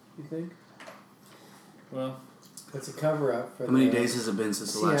 You think? Well, It's a cover up for How many the days has it been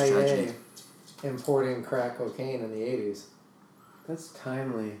since the last CIA tragedy? importing crack cocaine in the 80s. That's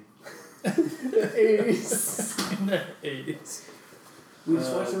timely. The 80s. in the 80s. We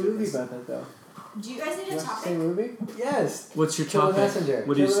just watched a movie goodness. about that though. Do you guys need a Watched the topic? same movie? Yes. What's your Kill the topic? Messenger.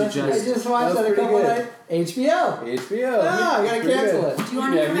 What do you Kill the Messenger. I suggest? just watched That that was a couple pretty nights. HBO. HBO. Ah, I gotta Pretty cancel good. it. Do you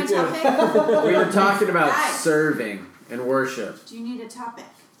want to Yeah, hear me my too. topic? We were talking about Guys. serving and worship. Do you need a topic?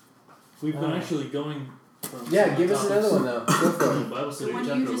 We've been actually going from Yeah, give us another one though. Go for it. Bible The study one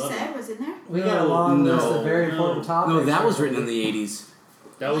chapter you just 11. said was in there? We got a long No, list of very no. important topics. No, that was written in the 80s.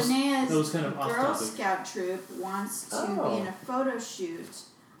 That was Linnea's kind of off Girl topic. Scout troop wants to Oh. be in a photo shoot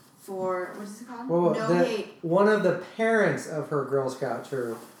for, what is it called? Well, No the- Hate. One of the parents of her Girl Scout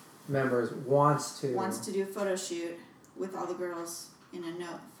troop members wants to. Wants to do a photo shoot with all the girls in a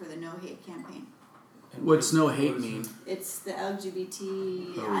note for the No Hate campaign. And What's no what hate is mean? It's the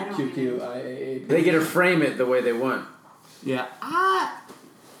LGBT, Oh, I don't even. QQIAA. They get to frame it the way they want. Yeah.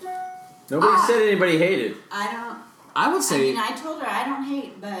 Nobody said anybody hated. I would I say. mean, I told her I don't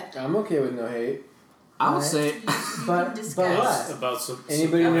hate, but I'm okay with no hate. I would say. you But- can discuss. but what? About some.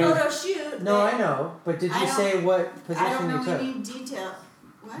 Anybody A know? photo shoot. No, that- I know. But did I you don't- say what I position don't you know took? any detail.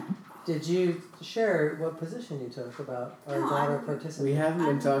 What? Did you share what position you took about our No, daughter I'm- participating? We haven't been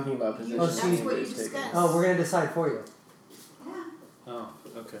I'm- talking about you- positions. that's what you anybody's taken. discussed. Oh, we're gonna decide for you. Yeah. Oh,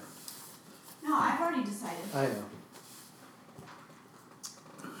 okay. No, I've already decided. I know.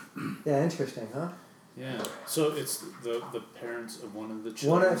 Yeah, interesting, huh? Yeah. So it's the parents of one of the One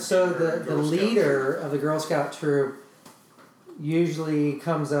children. of so in her the Girl Scout leader troop. of the Girl Scout troop usually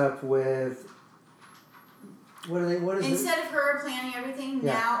comes up with what is it? Instead of her planning everything,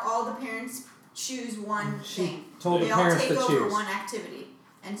 Yeah. now all the parents choose one She thing. told They the all parents take to over choose. one activity.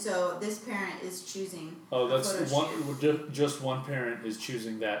 And so this parent is choosing Oh, that's photo one. Just one parent is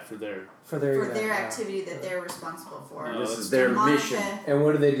choosing that for their. for their for event, their yeah. activity that they're responsible for. No, This that's- is their And Monica, mission. And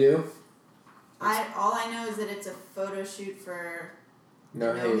what do they do? all I know is that it's a photo shoot for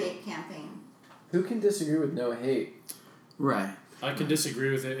No the hate. No Hate campaign. Who can disagree with no hate? Right. I can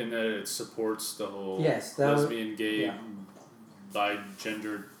disagree with it in that it supports the whole Yes, that was- lesbian, gay, yeah. bi,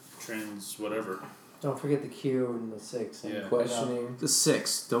 gender, trans, whatever. Don't forget the Q and the 6. And Yeah. Questioning. The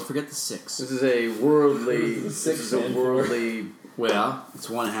 6. Don't forget the 6. This is a worldly. This is This is a six and four. worldly. Well, it's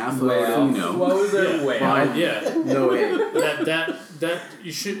one half of Well, you know. what was it? Yeah. Well, Fine. Yeah, No hate. that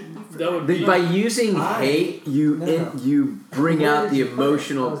you should. That would be. By using I- hate, you No. you bring Where out did the you put it?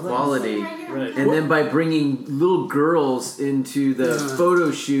 emotional I was looking quality. Right here. Right. And then by bringing little girls into the Yeah.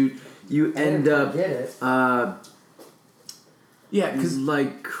 photo shoot, you I end didn't up forget it. Yeah, because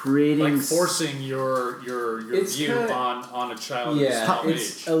like creating Like forcing your It's view kinda- on a child yeah, of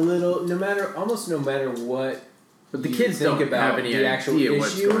it's age. a little. Almost no matter what. but the you kids think don't about have any the actual idea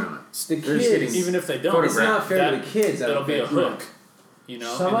what's issue. going on. The They're just getting kids. Even if they don't, photographed. It's not fair to the kids. I That'll don't be a think. hook, you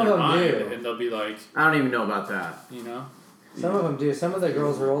know, Some in of their them mind, do. and they'll be like, I don't even know about that. you know, Some of them do. Some of the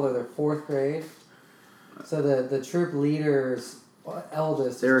girls are older. They're 4th grade. So the troop leader's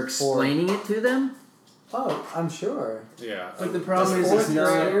eldest. They're is 4. explaining it to them. Oh, I'm sure. Yeah. But the problem As is fourth it's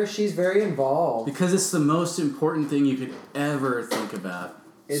not. grader, she's very involved. Because it's the most important thing you could ever think about.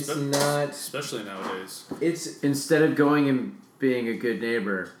 It's Spe- not. Especially nowadays. It's Instead of going and being a good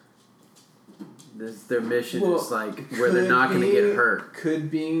neighbor, their mission Well, is like where they're not going to being- get hurt. Could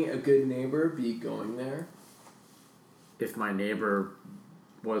being a good neighbor be going there? If my neighbor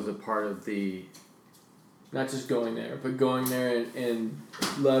was a part of the Not just going there, but going there and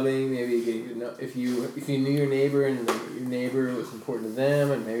loving, maybe getting to know, if you knew your neighbor and your neighbor was important to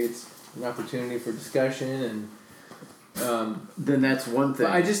them, and maybe it's an opportunity for discussion and then that's one thing.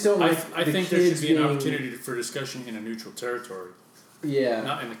 but I just don't like I the think there kids should be an being- opportunity for discussion in a neutral territory, Yeah,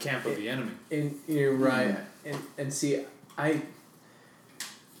 not in the camp of the enemy. and you're right, and see, I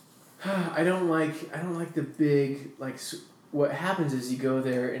don't like the big like what happens is you go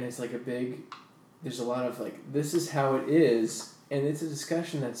there and it's like a big. There's a lot of like this is how it is, and it's a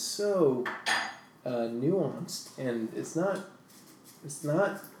discussion that's so nuanced, and it's not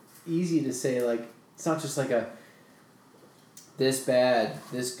easy to say like it's not just like a this bad,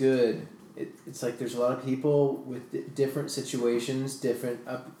 this good. It's like there's a lot of people with different situations, different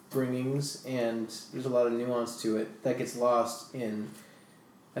upbringings, and there's a lot of nuance to it that gets lost in.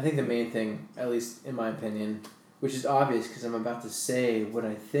 I think the main thing, at least in my opinion, which is obvious because I'm about to say what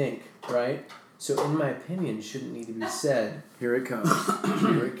I think, right? So in my opinion, shouldn't need to be said. Here it comes.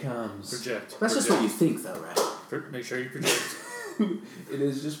 Here it comes. Project. That's just what you think, though, right? Make sure you project. It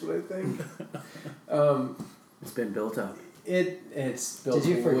is just what I think. It's been built up. It's built Did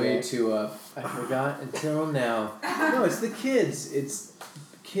you way forget? too up. I forgot until now. No, it's the kids. It's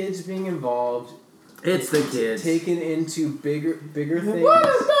kids being involved. It's the kids. Taken into bigger things. What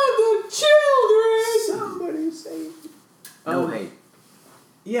about the children? Somebody say. No hate.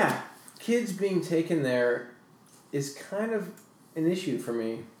 Yeah, kids being taken there is kind of an issue for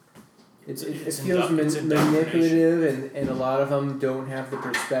me. It feels it's manipulative, and a lot of them don't have the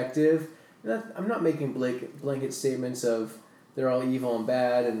perspective. I'm not making blanket statements of they're all evil and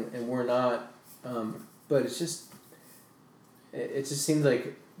bad, and we're not. But it just seems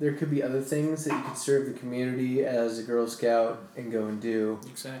like there could be other things that you could serve the community as a Girl Scout and go and do.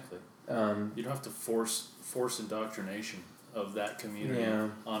 Exactly. You don't have to force indoctrination of that community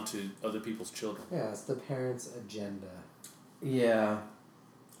onto other people's children. Yeah, it's the parents' agenda. Yeah.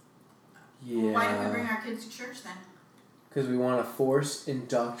 Well, why don't we bring our kids to church then? Because we want to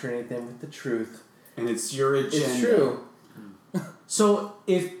indoctrinate them with the truth. And it's your agenda. It's true. So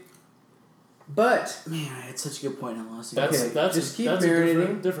if... But... Man, I had such a good point. I lost it. That's just keep that's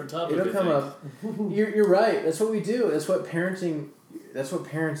marinating. a different topic. It'll come up. You're right. That's what we do. That's what parents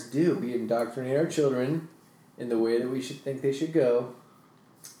do. We indoctrinate our children in the way that we should think they should go.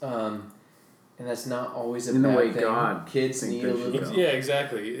 And that's not always a In the bad way thing. God Kids think need they a should little... go. Yeah,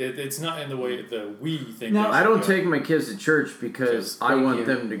 exactly. It's not in the way that we think. Now, they I should don't go. take my kids to church because I Thank want you.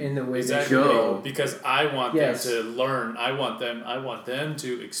 them to in the way Exactly. they should go. Because I want Yes. them to learn. I want them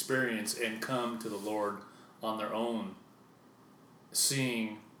to experience and come to the Lord on their own,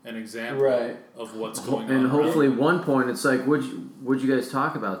 seeing an example Right. of what's going on. And around hopefully, them. one point it's like, what'd you guys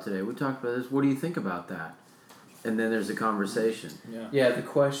talk about today? We talked about this. What do you think about that? And then there's a conversation. Yeah. Yeah, the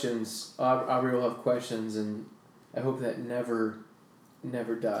questions. Aubrey will have questions, and I hope that never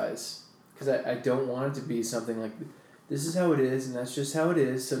dies. Because I don't want it to be something like, this is how it is, and that's just how it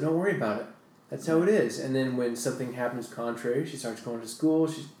is, so don't worry about it. That's how it is. And then when something happens contrary, she starts going to school,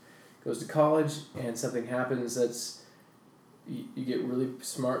 she goes to college, and something happens that's, you get really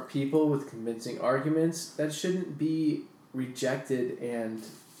smart people with convincing arguments. That shouldn't be rejected, and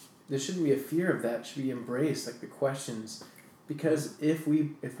there shouldn't be a fear of that. It should be embraced, like the questions. Because if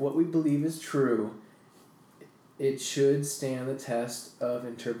what we believe is true, it should stand the test of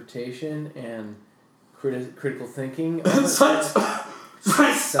interpretation and critical thinking.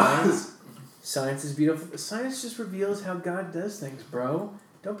 Science is beautiful. Science just reveals how God does things, bro.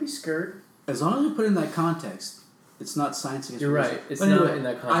 Don't be scared. As long as you put it in that context, it's not science against You're reason. right. It's But not anyway, in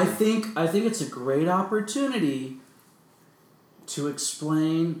that context. I think it's a great opportunity to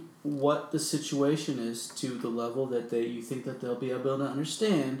explain what the situation is to the level that you think that they'll be able to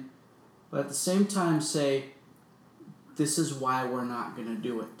understand, but at the same time say, this is why we're not going to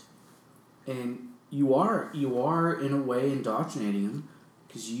do it. And you are in a way indoctrinating them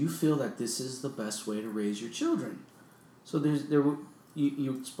because you feel that this is the best way to raise your children. So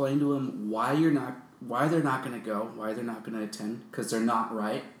you explain to them why they're not going to go, why they're not going to attend, because they're not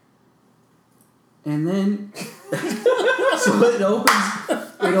right. And then so it opens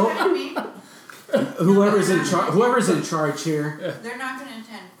whoever's in charge here. They're not going to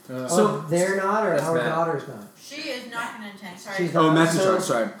attend. So they're not, or That's our Matt. daughter's not. She is not going to attend. Sorry. She's Oh, not. Matt's in So- charge,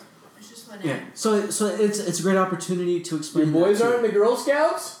 sorry. It's just one Yeah. in. So it's a great opportunity to explain. Your boys that to- aren't in the Girl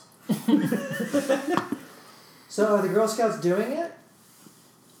Scouts? So are the Girl Scouts doing it?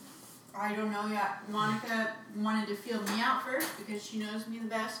 I don't know yet. Monica wanted to feel me out first because she knows me the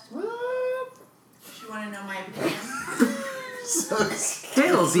best. What? She wanted to know my opinion.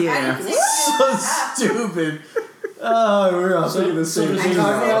 Hells yeah. I didn't say So feel me up. stupid. Oh, we're all thinking the same does thing. it-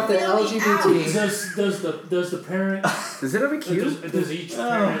 Talking about the Feel me out. LGBT. Does the parent Does it have a Q? does each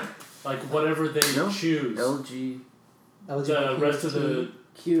parent like whatever they No. choose? LG. The rest of the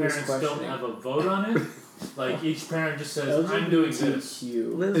Q is parents don't questioning. have a vote on it. Like each parent just says, "I'm doing this."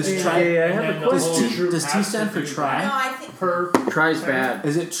 LGBTQ. Is tri- I And have then a the question. whole Does T- troop does T has stand to for do tri? No, that I think per Try's bad.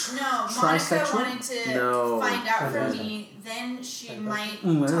 Is it no. Monica trisexual? wanted to No. find out from Doesn't. me. Then she might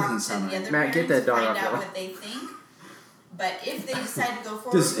That doesn't talk to sound the right. other Matt, get parents, that dog find off out the what they think. But if they decide to go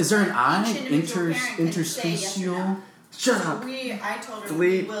forward, Is there an each I individual parent can say yes or no. interspecial? Shut So up. I told her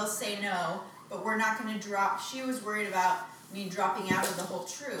Delete. we will say no, but we're not going to drop. She was worried about me dropping out of the whole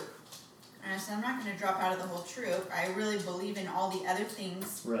troop. And I said, I'm not going to drop out of the whole troop. I really believe in all the other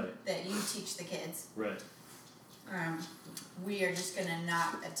things Right, that you teach the kids. right. We are just going to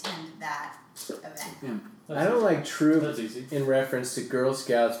not attend that event. I don't like troop That's easy. in reference to Girl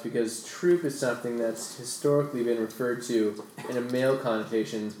Scouts because troop is something that's historically been referred to in a male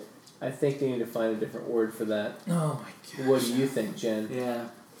connotation. I think they need to find a different word for that. Oh my god. What do you think, Jen? Yeah.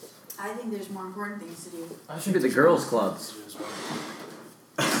 I think there's more important things to do. I Should be the girls' clubs.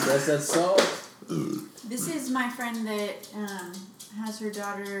 Press that salt. This is my friend that has her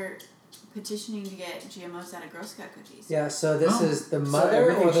daughter petitioning to get GMOs out of Girl Scout cookies. Yeah, so this Oh. is the So mother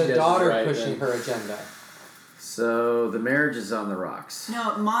everything or she does the is daughter right, pushing then. her agenda? So the marriage is on the rocks.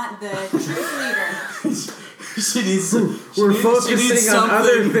 No, the troop leader. She needs. We're she focusing needs on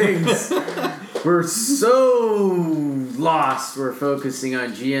other something. things. We're so lost. We're focusing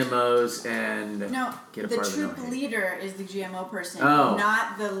on GMOs and No, get a the part of the troop no-hate. leader is the GMO person, Oh.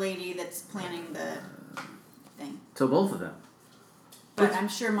 not the lady that's planning the thing. So both of them. But I'm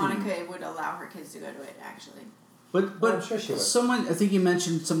sure Monica would allow her kids to go to it, actually. But Well, I'm sure she would. someone, I think you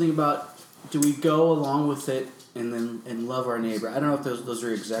mentioned something about, do we go along with it and love our neighbor? I don't know if those are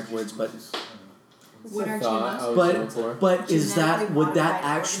your exact words, but What are Thought I GMOs? was going for. but is that, Genetically would that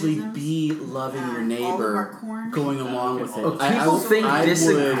modified actually organisms? be loving your All of our neighbor, corn. going along with it? Oh, people think I would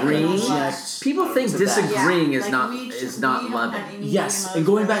disagreeing- object People think to that. disagreeing is Like, not we is should- not we don't loving. have any Yes, GMOs and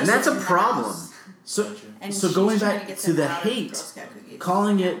going for back- us And that's a in the problem. house. So And so she's going trying back get to them the out of Girl hate, Scout cookies.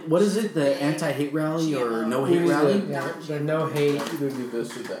 calling it, what is it, the anti-hate rally or GMO. no We hate need rally? to- Yeah, the no hate. Either do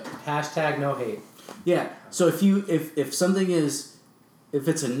this or that. Hashtag no hate. Yeah. So if something is, if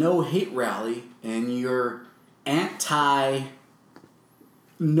it's a no hate rally and you're anti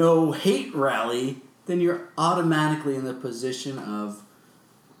no hate rally, then you're automatically in the position of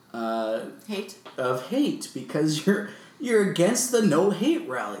Hate. because you're against the no hate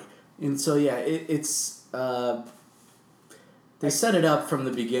rally, and so yeah, it's they set it up from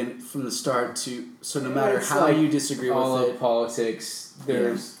the start to so no matter It's how like you disagree all with of it. politics,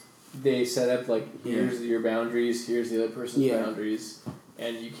 they set up like here's your boundaries, here's the other person's Yeah. boundaries,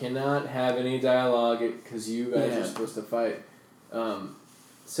 and you cannot have any dialogue because you guys Yeah. are supposed to fight.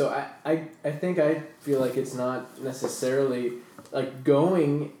 So I think I feel like it's not necessarily like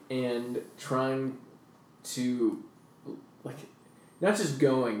going and trying to like not just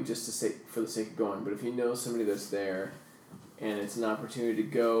going just to say for the sake of going, but if you know somebody that's there and it's an opportunity to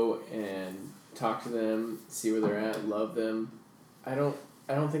go and talk to them, see where they're at, love them, I don't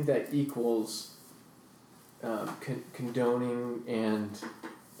think that equals condoning and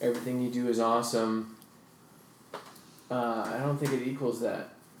everything you do is awesome. I don't think it equals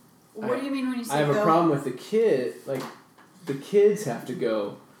that. What do you mean when you say I have go? a problem with the kid. Like, the kids have to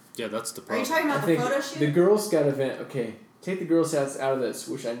go. Yeah, that's the Are problem. you talking I about the think photo shoot? the Girl Scout event. Okay, take the Girl Scouts out of this,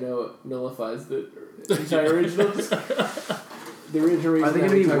 which I know nullifies the entire original. The original reason. Are they that gonna we're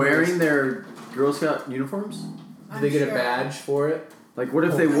be talking about wearing this- their Girl Scout uniforms? Do I'm they get sure. a badge for it? Like, what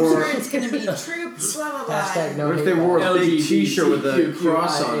if they I'm wore? sure it's gonna be troops, blah blah blah. Hashtag no What if hate. they wore a big LGBTQIA+. T-shirt with a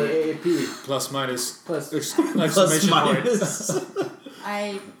cross on it? Plus minus Plus, exclamation point.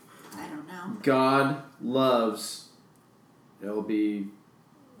 I don't know. God loves LB.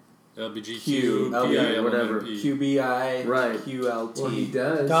 LBGQ, Q, PILMNP. whatever. QBI, Right. QLT. well, he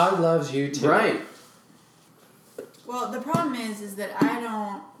does. God loves you too. Right. Well, the problem is that I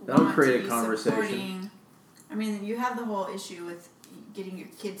don't That'll want create to a be conversation. supporting. I mean, you have the whole issue with getting your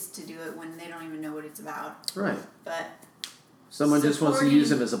kids to do it when they don't even know what it's about. Right. But Someone just wants to use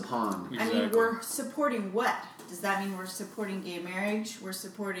Supporting- him as a pawn. I mean, Exactly. we're supporting what? Does that mean we're supporting gay marriage? We're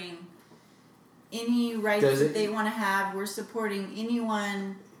supporting any rights Does that it? they want to have. We're supporting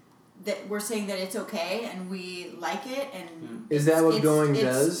anyone that we're saying that it's okay and we like it and Is that what it's- going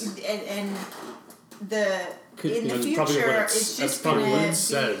it's- does? And the Could in be. the That's probably what future, it's- it's that's just probably gonna what it be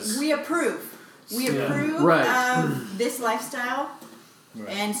says. we approve. We Yeah. approve Right. of this lifestyle. Right.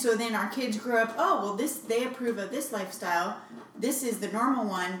 And so then our kids grow up, oh, well, they approve of this lifestyle. This is the normal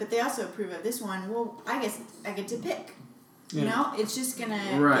one, but they also approve of this one. Well, I guess I get to pick. You Yeah. know, it's just going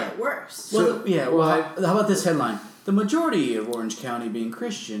to Right. get worse. Well, So- yeah. well, Well, how about this headline? The majority of Orange County being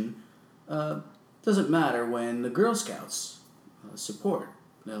Christian doesn't matter when the Girl Scouts support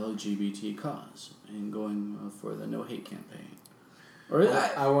the LGBT cause and going for the No Hate campaign. Or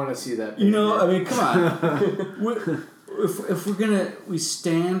I want to see that. you know, paper. I mean, come on. if we're gonna we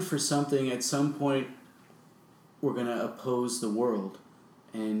stand for something, at some point we're gonna oppose the world,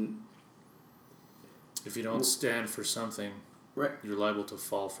 and If you don't stand for something, Right. you're liable to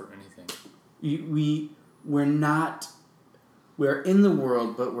fall for anything. we're in the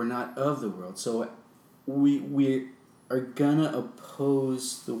world, but we're not of the world. So we are gonna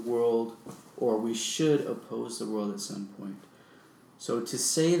oppose the world, or we should oppose the world at some point. So to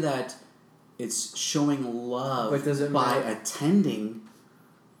say that it's showing love But does it by matter? attending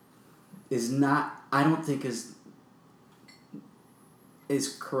is not, I don't think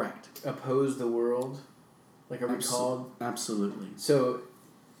is correct. Oppose the world, like are we called? Absolutely. So,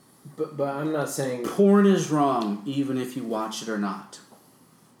 but I'm not saying Porn is wrong, even if you watch it or not.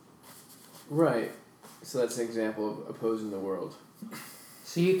 right. So that's an example of opposing the world.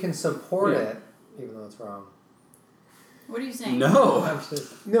 So you can support Yeah. it, even though it's wrong. What are you saying? No. I'm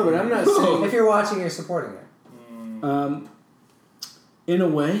just- No, but I'm not saying. if you're watching, you're supporting it. In a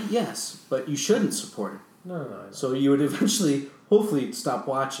way, yes, but you shouldn't support it. No. So you would eventually, hopefully, stop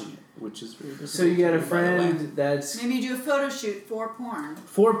watching it, which is very difficult. So you got a by the way. friend that's Maybe you do a photo shoot for porn.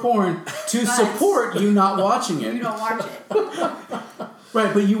 for porn to But support you not watching it. You don't watch it.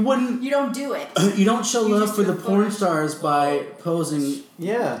 Right, but you wouldn't. You don't do it. You don't show You love just for do the a porn photo stars by posing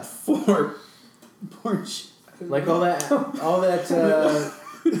yeah, for porn. like all that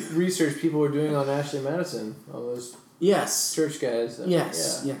research people were doing on Ashley Madison, all those Yes. church guys.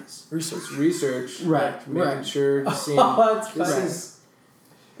 Yes. yeah. Yes. Research, Right, like making right. sure to see That's this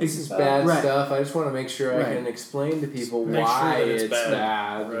funny. is bad Right. stuff. I just want to make sure I Right. can explain to people Make sure why that it's it's bad.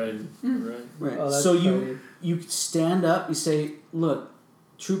 bad. Right. Right. Right. Oh, that's So funny. you stand up. You say, "Look,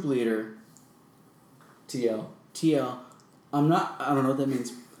 troop leader, TL. TL. I don't know what that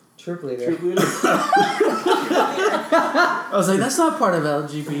means." Troop leader. Troop leader. I was like, that's not part of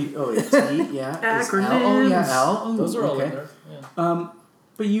LGBT. Oh, it's T, yeah. It's L. Oh, yeah, L. Oh, Those are all okay. in there. Yeah.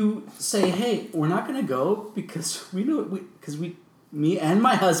 But you say, hey, we're not going to go because me and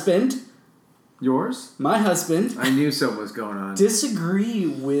my husband, Yours? I knew something was going on. disagree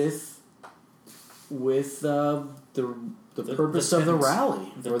with the purpose of the tenets-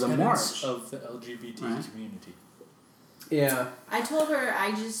 rally or the tenets march. of the LGBT Right. community. Yeah. I told her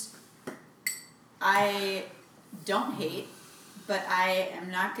I don't hate, but I am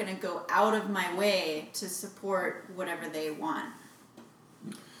not going to go out of my way to support whatever they want.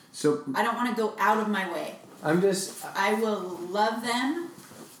 So I don't want to go out of my way. I'm just. I will love them,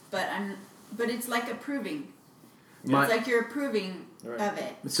 but it's like approving. My- It's like you're approving Right. of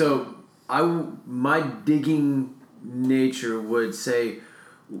it. So my digging nature would say,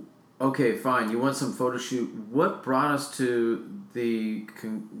 okay, fine. You want some photo shoot? What brought us to the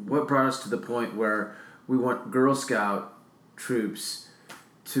point where we want Girl Scout troops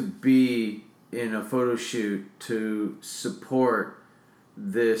to be in a photo shoot to support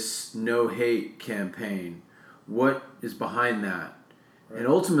this no hate campaign? What is behind that? And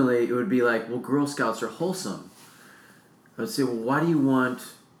ultimately, it would be like, well, Girl Scouts are wholesome. I would say, well, why do you want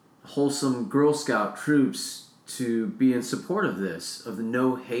wholesome Girl Scout troops to be in support of this, of the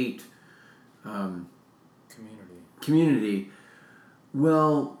no hate community?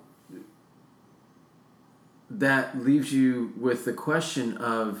 Well, that leaves you with the question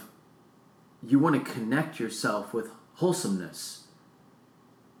of, you want to connect yourself with wholesomeness.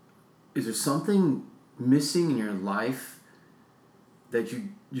 Is there something missing in your life that you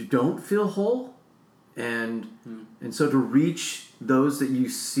don't feel whole? And so to reach those that you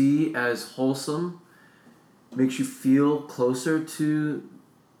see as wholesome makes you feel closer to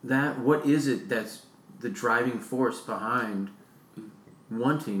that. What is it that's the driving force behind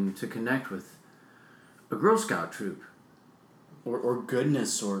wanting to connect with a Girl Scout troop? Or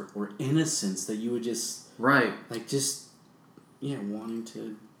goodness or innocence that you would just Right. wanting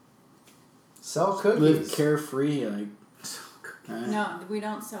to Sell cookies. live carefree, like No, we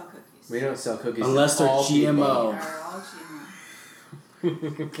don't sell cookies. We don't sell cookies. Unless they're All people. They GMO. are all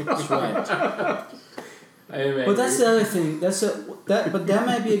GMO. That's right. I am angry. But that's the other thing. But that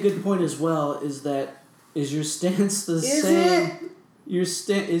might be a good point as well. Is your stance the same?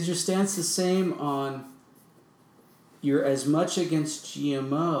 Is your stance the same on? You're as much against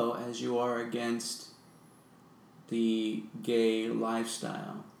GMO as you are against the gay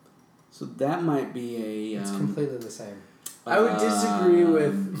lifestyle. So that might be a. It's completely the same. I would disagree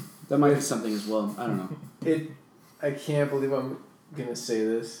with. That might be something as well. I don't know. I can't believe I'm gonna say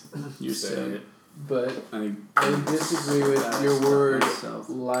this. You're saying it. But I would disagree with your word myself.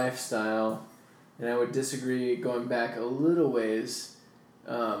 lifestyle, and I would disagree going back a little ways.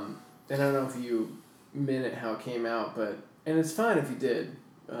 And I don't know if you meant it how it came out, and it's fine if you did.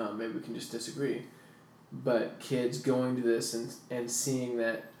 Maybe we can just disagree. But kids going to this and seeing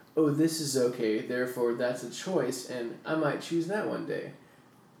that, oh, this is okay, therefore that's a choice, and I might choose that one day.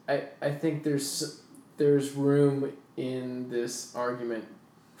 I think there's room in this argument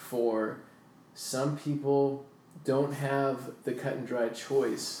for some people don't have the cut and dry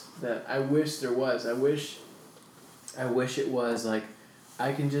choice that I wish there was. I wish it was like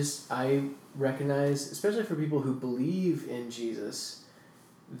I recognize, especially for people who believe in Jesus,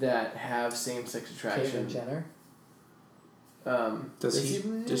 that have same-sex attraction. Caitlyn Jenner. Does he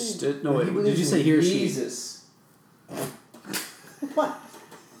he just he no? Wait, did believes you say in he or she? Jesus. What?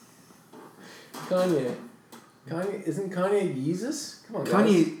 Kanye isn't Kanye Jesus? Come on, guys.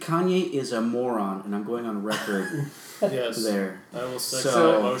 Kanye is a moron, and I'm going on record Yes. there. I will second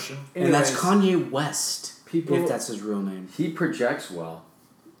So- that motion. And that's Anyways, Kanye West, people. if that's his real name. He projects well.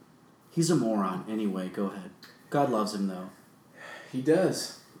 He's a moron. Anyway, go ahead. God loves him though. He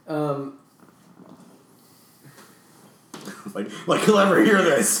does. Like he'll ever hear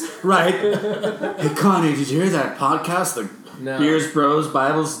this, right? Hey Kanye, did you hear that podcast? The No. Beers Bros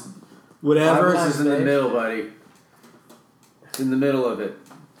Bibles, whatever. Bibles is in the middle, buddy. It's in the middle of it.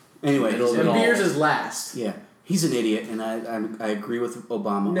 Anyway, Middle he's of And it an, all. Beers is last. yeah, he's an idiot, and I agree with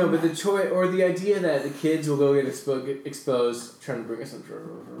Obama. No, on but the that. choice or the idea that the kids will go get exposed, trying to bring us some.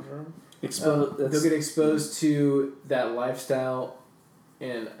 They'll get exposed to that lifestyle,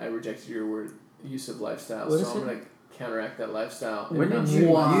 and I rejected your word use of lifestyle, What so is I'm it? gonna counteract that lifestyle. When And did I'm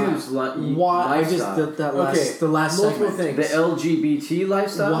you saying- use Why? I just lifestyle? that last Okay, the last multiple segment. things. The LGBT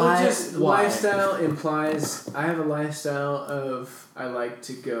lifestyle? Why? Well, just Why? lifestyle implies I have a lifestyle of I like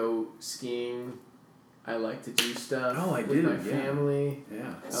to go skiing, I like to do stuff Oh, I with do, my yeah. family. Yeah.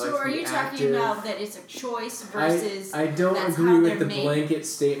 I So like to are be you talking active. about that it's a choice versus I don't that's agree how with they're the made? blanket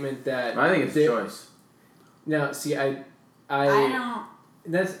statement that I think it's they- a choice. Now, see, I don't.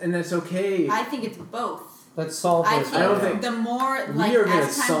 that's okay. I think it's both. Let's solve I this. think I don't right think- the more we like are gonna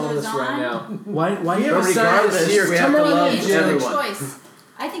as time solve goes this on, right now. Why? We you have ever a regardless, scientist we have to come on love into everyone. a choice.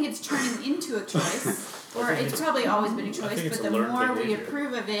 I think it's turning into a choice, or it's probably always been a I choice. think it's But a the learned more we behavior.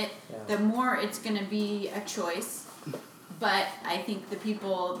 approve of it, Yeah. the more it's going to be a choice. But I think the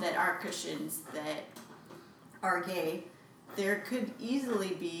people that are Christians that are gay, there could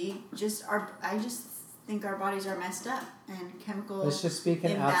easily be just our. I just think our bodies are messed up and chemical Let's just speak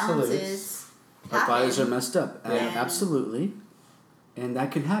in absolutes. imbalances. Our bodies are happen. messed up. Yeah. Absolutely, and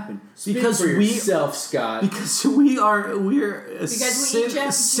that can happen Speak because for we yourself, Scott. because we're Because we eat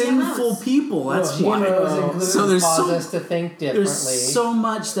GMOs. sinful people. That's Well, why. GMOs include So there's cause so- us to think differently There's so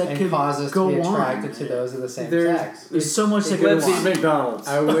much that and could cause us go to be on. attracted to those of the same There's- sex. There's so much that could Let's go eat on. McDonald's.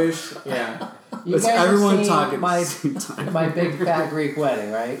 I wish, yeah. You Let's guys have everyone seen talk at my the same time. my big fat Greek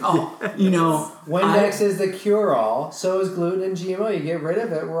wedding, right? Oh, you know, Windex is the cure-all. So is gluten and GMO. You get rid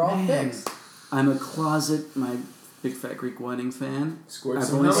of it, we're all Man. fixed. I'm a closet my Big Fat Greek Wedding fan. Squirt I've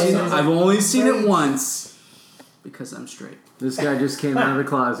some only hummus seen on it, it. I've only seen it Great. once because I'm straight. This guy just came out of the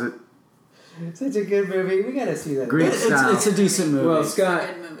closet. Such a good movie. We gotta see that. Greek It's style. a decent movie. Well, It's a Scott,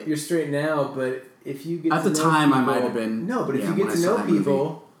 good movie. you're straight now, but if you get At to the know time, I people, might have been- No, but if yeah, you get when to I saw know that movie.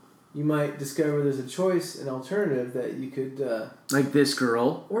 people, you might discover there's a choice, an alternative that you could. Like this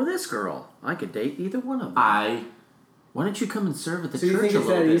girl or this girl. I could date either one of them. I Why don't you come and serve at the So you church think a it's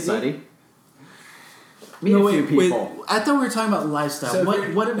little that bit, easy? buddy? Meet no a few wait, wait. people. I thought we were talking about lifestyle. So if what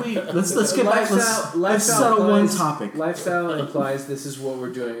you're- what did we? Let's get back. Let's lifestyle settle one implies- topic. Lifestyle implies this is what we're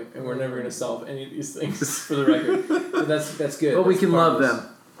doing, and we're never going to solve any of these things for the record. But that's good. But we That's can part love of them.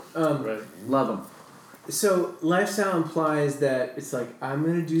 this. Right. Love them. So lifestyle implies that it's like I'm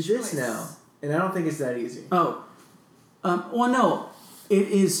going to do this Choice. now, and I don't think it's that easy. Oh, well, no, it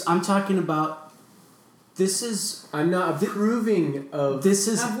is. I'm talking about. This is I'm not approving of. this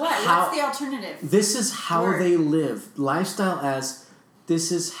is Of what? how What's the alternative? this is how Word. they live. Lifestyle as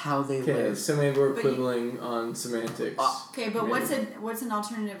this is how they Okay, live. so maybe we're But you- quibbling on semantics. Okay, but Maybe. what's an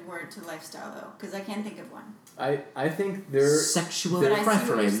alternative word to lifestyle though? Because I can't think of one. I think there. Sexual But I see what you're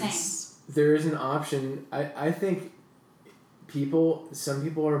preference. there is an option. I think some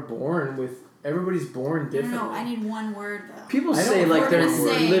people are born with, everybody's born differently. No, I need one word though. People I say don't- like We're they're gonna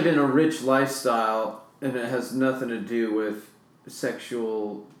say- living a rich lifestyle and it has nothing to do with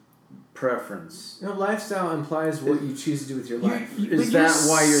sexual preference. No, lifestyle implies what you choose to do with your life. Is that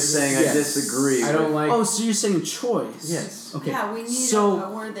why you're saying I Yes. disagree? I don't like. Oh, so you're saying choice? Yes. Okay. Yeah, we need So-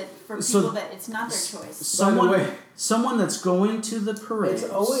 a word that for people so- that it's not their choice. Someone, way- someone that's going to the parade. It's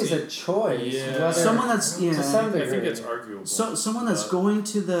always a choice. Yeah. whether- Someone that's to some I degree. think that's arguable. So someone that's but going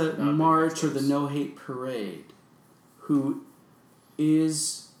to the not being march or the choice. no hate parade, who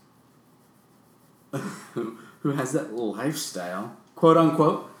is who has that lifestyle, quote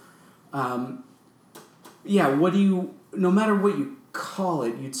unquote. Yeah, what do you? No matter what you call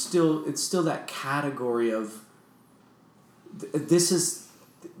it, it's still that category of. This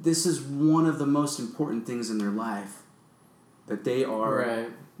is one of the most important things in their life, that they are. Right.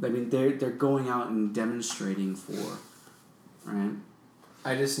 I mean, they're going out and demonstrating for, right?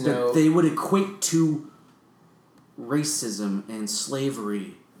 I just know. That they would equate to racism and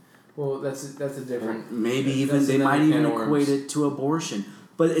slavery. Well, that's a different. Maybe even that's they another might can even of worms. equate it to abortion.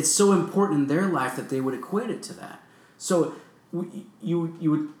 But it's so important in their life that they would equate it to that. So you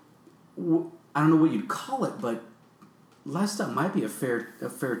would, I don't know what you'd call it, but lifestyle might be a fair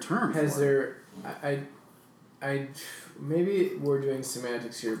term. Has for it. there? I maybe we're doing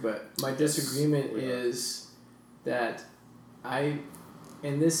semantics here, but my disagreement we are. is that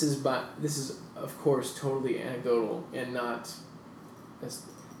and this is of course totally anecdotal and not.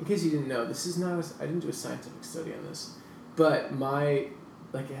 In case you didn't know, this is not. I didn't do a scientific study on this, but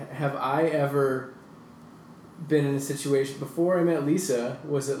have I ever been in a situation before I met Lisa?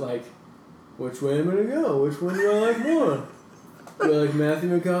 Was it like, which way am I gonna go? Which one do I like more? Do I like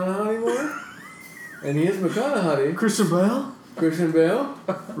Matthew McConaughey more? And he is McConaughey. Christian Bale, Christian Bale.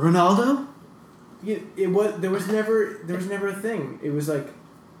 Ronaldo. There was never a thing. It was like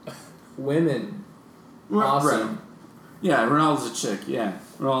women. Awesome. Right. Yeah, Ronaldo's a chick. Yeah,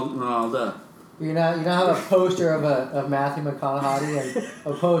 Ronaldo. You don't have a poster of Matthew McConaughey and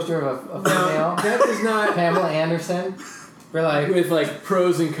a poster of a female, That does not. Pamela Anderson. We're like, With like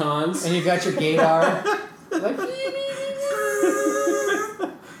pros and cons. and you got your gaydar. Like,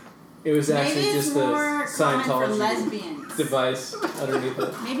 It was actually Maybe it's just the more common for Scientology lesbians. device underneath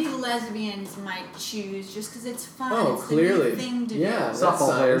it. Maybe lesbians might choose just because it's fun. Oh, it's clearly. the new thing to Yeah, do. that's Softball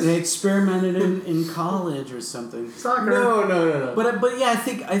science. They experimented in college or something. Soccer. No. But yeah, I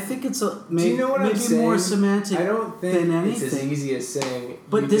think it's a Do you know what I'm maybe more saying? semantic. I don't think than it's as anything. easy as saying.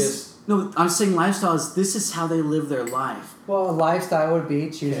 But you this no, I'm saying lifestyle is this is how they live their life. well, a lifestyle would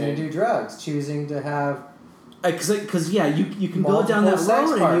be choosing Okay. to do drugs, choosing to have Because yeah, you can go down multiple that sex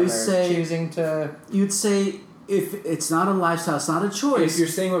road and partners, you choosing to. you'd say if it's not a lifestyle, it's not a If choice. you're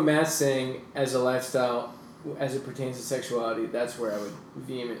saying what Matt's saying as a lifestyle, as it pertains to sexuality, that's where I would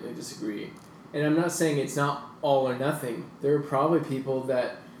vehemently disagree. And I'm not saying it's not all or nothing. There are probably people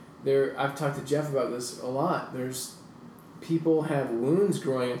that I've talked to Jeff about this a lot. There's people have wounds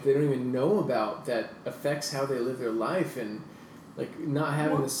growing up they don't even know about that affects how they live their life, and like not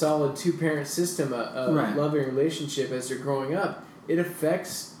having a solid 2-parent system, a Right. loving relationship as they're growing up,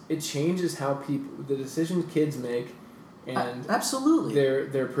 it changes how the decisions kids make and Absolutely.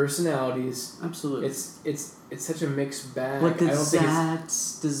 their personalities. Absolutely. It's such a mixed bag. But I don't think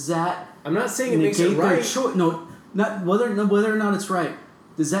does that I'm not saying it negate makes it their right. choice? No, not whether or not it's right.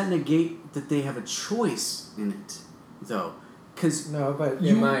 Does that negate that they have a choice in it, though? Because No, but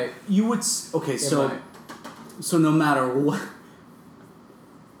It might. you would okay. It So might. so no matter what.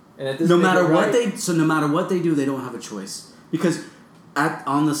 And that doesn't No make matter it what right. no matter what they do, they don't have a choice because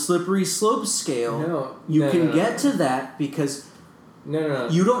on the slippery slope scale, No, you no, can no, get no. to that because No.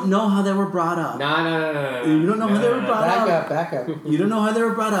 you don't know how they were brought up. No. You don't know how they were brought up. back up. You don't know how they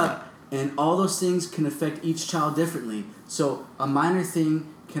were brought up, and all those things can affect each child differently. So a minor thing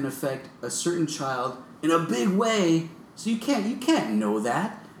can affect a certain child in a big way. So you can't know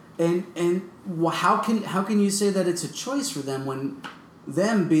that, and how can you say that it's a choice for them when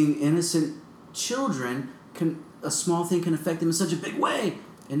them being innocent children a small thing can affect them in such a big way,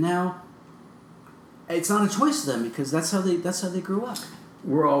 and now it's not a choice to them because that's how they grew up.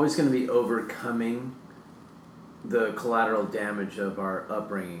 We're always going to be overcoming the collateral damage of our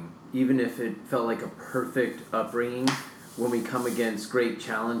upbringing. Even if it felt like a perfect upbringing, when we come against great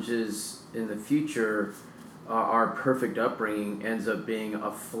challenges in the future, our perfect upbringing ends up being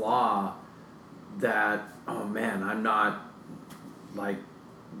a flaw that, oh man, I'm not like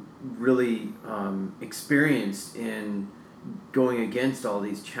really experienced in going against all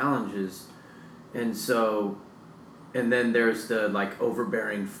these challenges. And so and then there's the like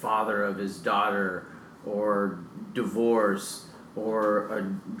overbearing father of his daughter, or divorce, or a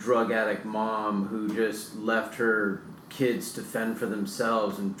drug addict mom who just left her kids to fend for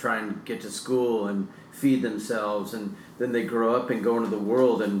themselves and try and get to school and feed themselves, and then they grow up and go into the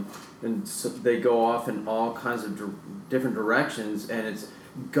world, and so they go off in all kinds of different directions, and it's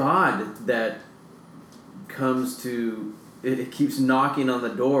God that comes to, it keeps knocking on the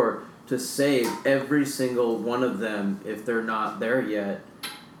door to save every single one of them if they're not there yet.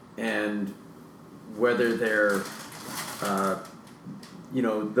 And whether they're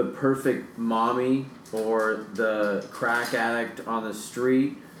the perfect mommy, or the crack addict on the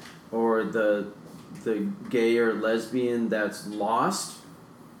street, or the gay or lesbian that's lost,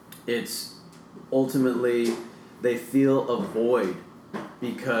 it's ultimately they feel a void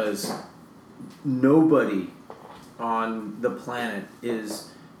because nobody on the planet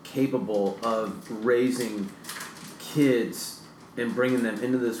is capable of raising kids and bringing them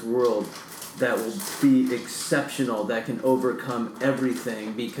into this world that will be exceptional, that can overcome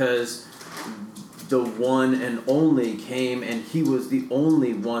everything, because the one and only came, and he was the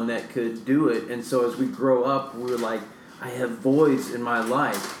only one that could do it. And so as we grow up, we're like, I have voids in my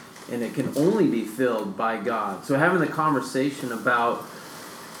life, and it can only be filled by God. So having the conversation about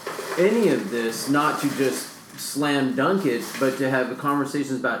any of this, not to just slam dunk it, but to have the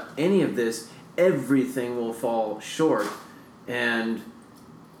conversations about any of this, everything will fall short. And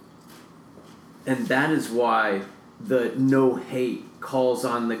that is why the No Hate calls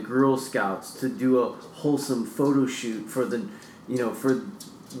on the Girl Scouts to do a wholesome photo shoot for the, for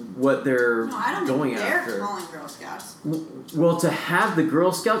what they're going after. They're calling Girl Scouts. Well, to have the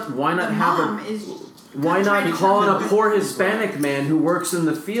Girl Scouts, why not Why not call in a poor Hispanic man who works in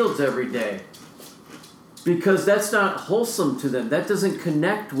the fields every day? Because that's not wholesome to them. That doesn't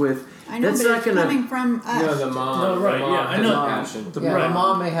connect with. I know, that's but not it's gonna. coming from us. No, the mom. No, right, the mom yeah, I has know. a passion. The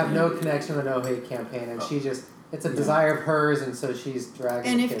mom may have no connection with the No Hate campaign, and she just, it's a desire of hers, and so she's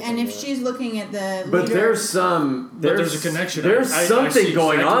dragging the kids And if into it. she's looking at the But leader, there's There's a connection. There's I something see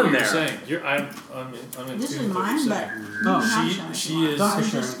going exactly on what there. You're saying. I'm in this tune is with what mine, you're but saying. she is I'm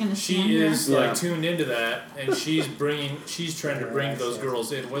just gonna stand she here. is like tuned into that, and she's trying to bring those Yes.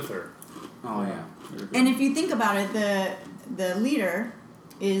 girls in with her. Oh yeah. And if you think about it, the leader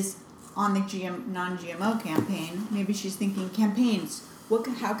is on the non-GMO campaign. Maybe she's thinking campaigns.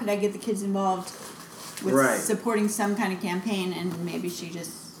 How could I get the kids involved with Right. supporting some kind of campaign? And maybe she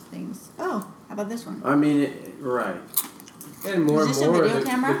just thinks, oh, how about this one? I mean, right. And more Is and this a more, video the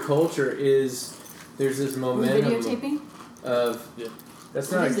camera? culture is, there's this We're momentum videotaping? of,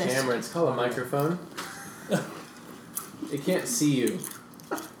 that's What not is a this? camera, it's called a microphone. It can't see you.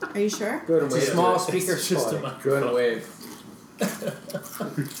 Are you sure? Go ahead and It's a wave. small It's speaker just a toy. Go ahead and microphone. wave.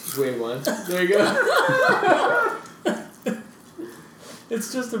 Wave one. There you go.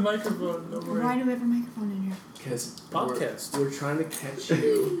 It's just a microphone. Don't worry. Why do we have a microphone in here? Because Podcast. we're trying to catch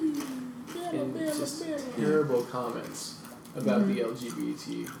you in just terrible comments about the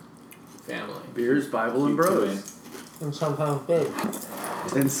LGBT family. Beers, Bible, and bros. And sometimes big.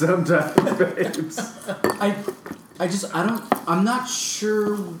 And sometimes babes. I'm not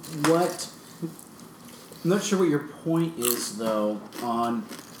sure what your point is though on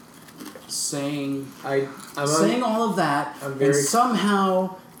saying I'm all of that I'm and very-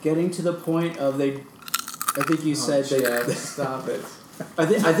 somehow getting to the point of I think you said Jeff, that stop it. I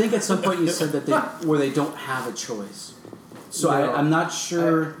think at some point you said that where they don't have a choice. So No. I'm not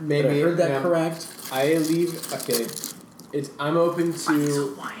sure Maybe that I heard that yeah. correct. I'm open to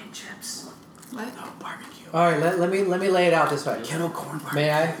Hawaiian chips. What? No barbecue. All right, let me lay it out this way. Kettle corn barbecue.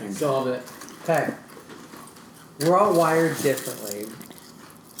 May I? solve it. Okay. We're all wired differently.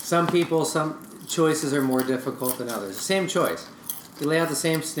 Some people, some choices are more difficult than others. Same choice. You lay out the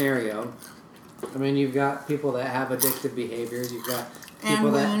same scenario. I mean, you've got people that have addictive behaviors. You've got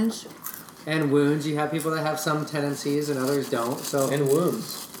people wounds. and wounds. You have people that have some tendencies and others don't. So And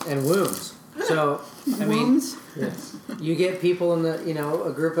wounds. and wounds. So I mean, Wounds? Yes. you get people in the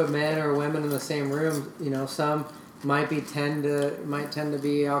a group of men or women in the same room. Some might tend to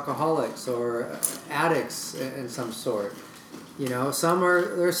be alcoholics or addicts in some sort. Some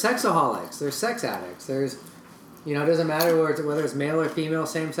they're sexaholics. They're sex addicts. There's it doesn't matter whether it's male or female,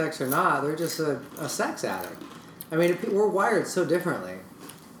 same sex or not. They're just a sex addict. I mean, we're wired so differently.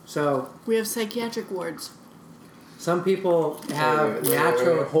 So We have psychiatric wards. some people have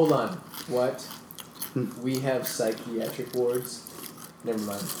natural. Wait, hold on. What? We have psychiatric wards? Never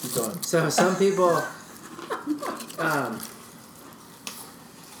mind. Keep going. So some people,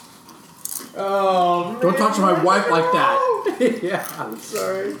 Oh, Don't talk to my wife like that. Yeah. I'm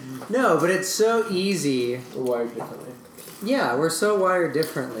sorry. No, but it's so easy. We're wired differently. Yeah, we're so wired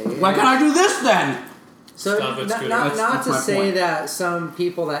differently. Why can't I do this then? So Stop it, not, Scooter. not, That's- not that's to my say point. that some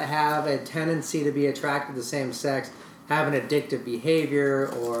people that have a tendency to be attracted to the same sex have an addictive behavior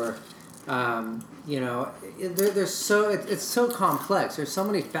or, there's so it's so complex. There's so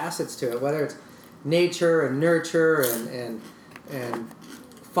many facets to it. Whether it's nature and nurture and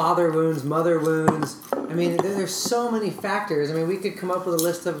father wounds, mother wounds. I mean, there's so many factors. I mean, we could come up with a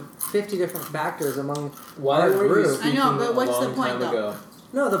list of 50 different factors among Why our were you group. speaking I know, but what's a the long point, time though? ago?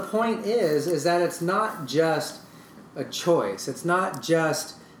 No, the point is that it's not just a choice. It's not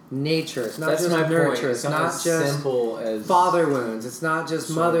just nature. It's not That's just my nurture. point. It's It's not not as just simple as father wounds. It's not just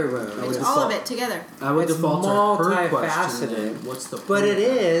mother wounds. It's It's all of it together. I would It's default to her question. multifaceted. Then. What's the point? But it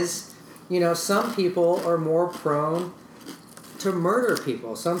is, some people are more prone to murder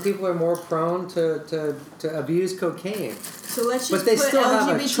people. Some people are more prone to abuse cocaine. So let's But just they put still have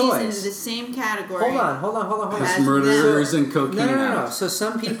a LGBTs choice. into the same category. Hold on. Because As murderers and No, cocaine no. addicts. So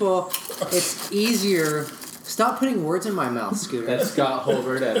some people, it's easier. Stop putting words in my mouth, Scooter. That's Scott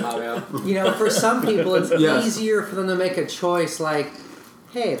Holbert at Hotmail. For some people, it's Yes. easier for them to make a choice like,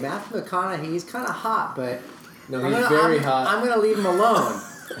 hey, Matthew McConaughey, he's kind of hot, but No, he's very I'm hot. going to leave him alone.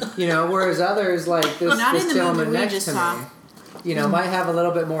 Whereas others, like this, Not in this the gentleman movie we next just to saw. me, might have a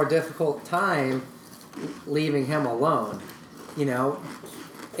little bit more difficult time leaving him alone.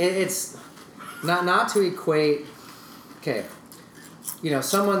 It's not to equate. Okay,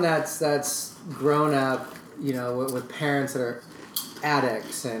 someone that's grown up, with parents that are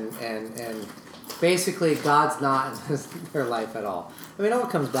addicts and basically God's not in their life at all. I mean, it all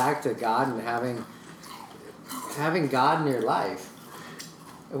comes back to God and having God in your life.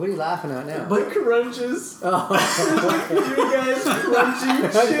 What are you laughing at now? But crunches. Oh. You guys crunching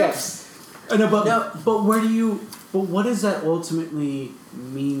Okay. chips. No, but No. but where do you? But what does that ultimately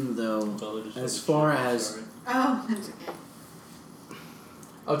mean, though? Bella just As said far shit, as sorry. Oh, that's okay.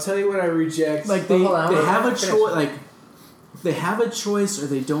 I'll tell you what I reject. like they Hold on, they hold on, have a finish. choice, like they have a choice or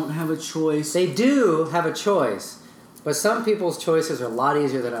they don't have a choice. They do have a choice, but some people's choices are a lot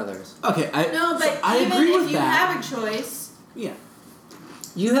easier than others. Okay, No, but I even agree if with you that. have a choice, Yeah,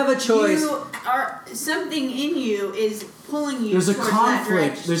 You have a choice. you are something in you is pulling you there's a towards that conflict.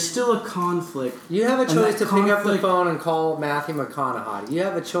 direction. There's still a conflict. You have a And choice that to pick up the conflict- phone and call Matthew McConaughey. You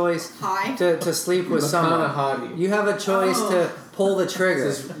have a choice Hi. to sleep with someone. McConaughey. You have a choice Oh. to pull the trigger.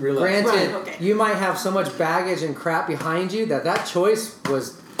 This is real life. Granted, Right, okay. you might have so much baggage and crap behind you that choice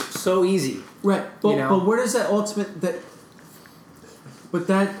was so easy. Right, but know? but where does that ultimate that? But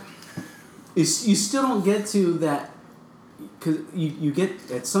that is you still don't get to that because you get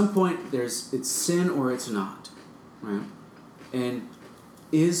at some point it's sin or it's not, right? And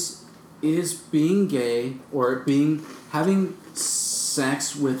is being gay or having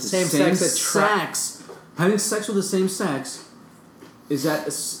sex with the Same same sex sex having sex with the same sex is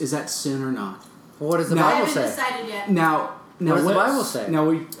that sin or not? Well, what does the Now- I Bible haven't say? decided yet. Now What does the what's- Bible say?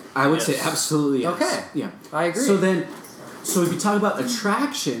 Now I would say Yes. absolutely yes. Okay. Yeah. I agree. So if you talk about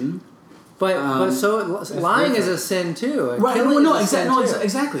attraction, But lying is different. a sin too. And right? killing No, is a sin too.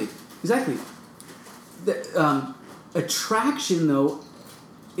 exactly. The, attraction though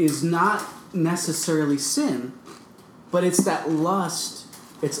is not necessarily sin, but it's that lust.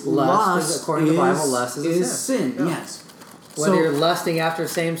 It's Lust is, according to the Bible, lust is a sin. Yeah. Yes. Whether So- you're lusting after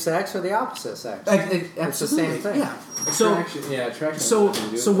same sex or the opposite sex. Absolutely. It's the same thing. Yeah. So Attraction. So has nothing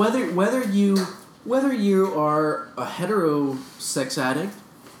to do so with it. whether you are a heterosex addict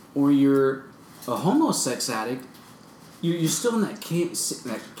or you're a homosex addict, you're still in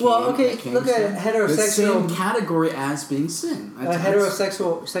that Well, okay, look at the heterosexual- same category as being sin. A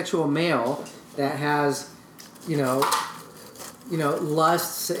heterosexual male that has,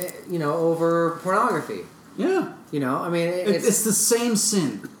 lusts, over pornography. Yeah, I mean, it's the same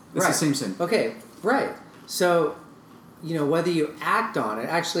sin. It's Right. the same sin. Okay, right. So, whether you act on it,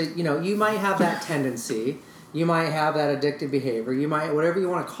 actually, you might have that tendency, you might have that addictive behavior, you might, whatever you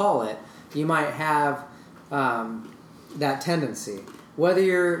want to call it, you might have that tendency.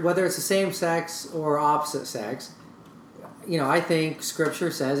 Whether it's the same sex or opposite sex, I think Scripture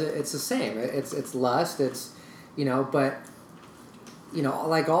says it's the same. It's lust. It's, but.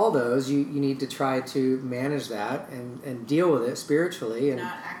 Like all those, you need to try to manage that and deal with it spiritually and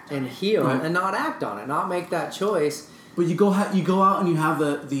Not act on it. heal Right. and not act on it, not make that choice. But you go out and you have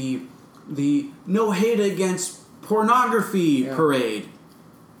the no hate against pornography Yeah. parade.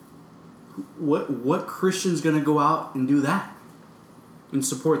 What Christian's gonna go out and do that and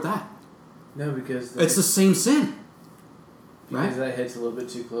support that? No, because It's the same sin. Right? Because that hits a little bit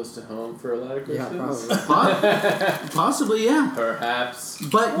too close to home for a lot of Yeah, Christians. probably. Possibly, yeah. Perhaps.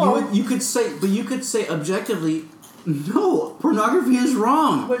 But you could say objectively, no, pornography is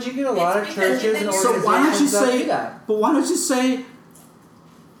wrong. But you get a lot of It's because churches and then So you're- why don't you organizations that say? do that. But why don't you say?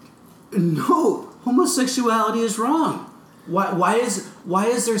 No, homosexuality is wrong. Why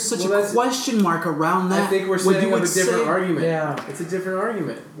is there such Well, a that's- question mark around that? I think we're when setting you up a would different say- argument. Yeah. It's a different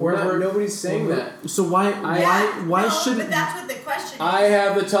argument. We're- Nobody's saying we're- that. So why No, shouldn't? But that's what the question is. I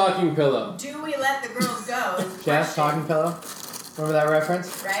have the talking pillow. Do we let the girls go? Is the Jazz question, talking pillow. Remember that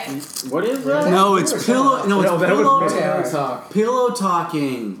reference? Right? What is that? No, it's pillow. No, it's No, that was pillow. me. Okay, Pillow alright. talk. Pillow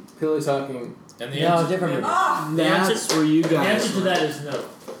talking. Pillow talking. And the No, answer, different movie. Oh, The answer- That's where you the guys. answer to that is no.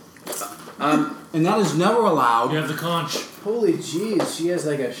 And that is never allowed. You have the conch. Holy jeez, she has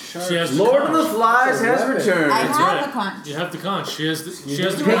like a sharp. She has the Lord of conch. the Flies It's a has weapon. returned. I That's have right. the conch. You have the conch. She has the You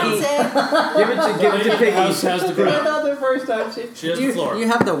conch. Who wants it? Give it to The house Piggy. has the ground. Not the first time She has the floor. You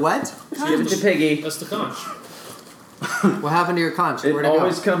have the what? Give it to Piggy. That's the conch. What happened to your conch? It Where'd it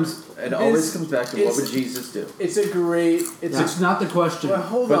always go? comes. It always comes back to what would Jesus do? It's a great. It's not the question. Well,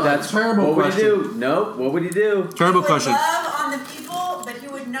 hold But on. that's terrible What would question. he do? Nope. What would he do? Terrible He would question. love on the people, but he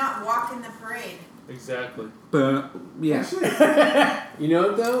would not walk in the parade. Exactly. But yeah, You know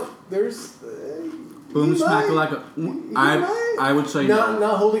what though? There's. boom he smack might. like a. might. I would say Not no.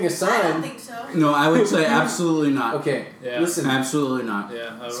 not holding a I don't sign. think so. No, I would say absolutely not. Okay. Yeah. Listen. Absolutely not.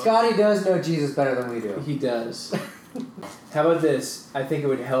 Yeah. I don't Scotty does know Jesus better than we do. He does. How about this? I think it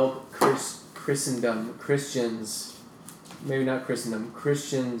would help Christendom, Christians, maybe not Christendom,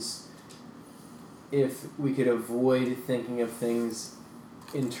 Christians, if we could avoid thinking of things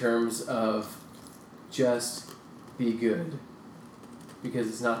in terms of just be good. Because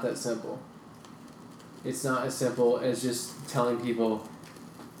it's not that simple. It's not as simple as just telling people,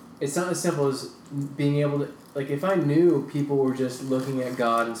 it's not as simple as being able to, like if I knew people were just looking at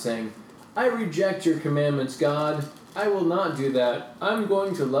God and saying, I reject your commandments, God. I will not do that. I'm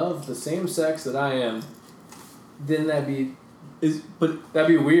going to love the same sex that I am. Then that'd be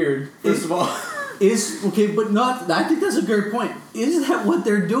weird. First of all, But not. I think that's a great point. Is that what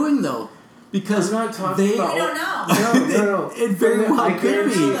they're doing though? Because I'm not talking they. about- We don't know. no. It very From the- well I could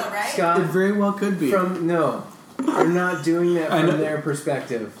guarantee be. you, though, right? Scott, It very well could be. they're not doing that I from know. their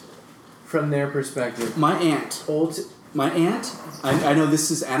perspective. From their perspective, My aunt. I know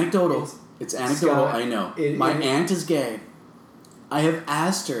this is anecdotal. It's anecdotal. Scott, I know. it- My it- aunt is gay. I have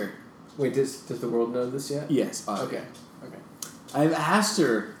asked her. wait, does the world know this yet? Yes. Okay. I've asked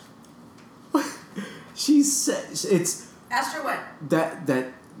her. She says it's Ask her what?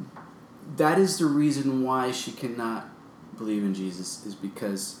 that is the reason why she cannot believe in Jesus is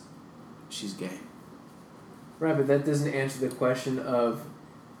because she's gay. Right, but that doesn't answer the question of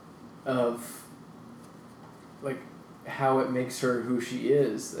like how it makes her who she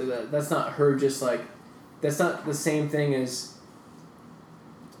is. That's not her just like that's not the same thing as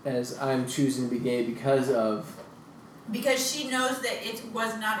I'm choosing to be gay because of Because she knows that it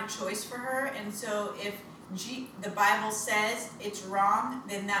was not a choice for her, and so if the Bible says it's wrong,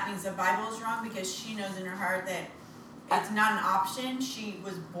 then that means the Bible is wrong because she knows in her heart that it's not an option. She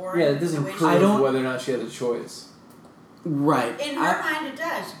was born yeah, it doesn't the way prove she don't- whether or not she had a choice. Right. In her mind, it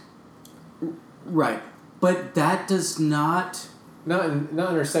does. Right. But that does not. Not in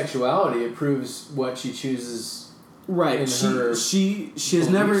her sexuality. It proves what she chooses. Right. In her She has belief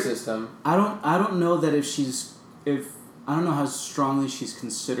never. system. I don't know that I don't know how strongly she's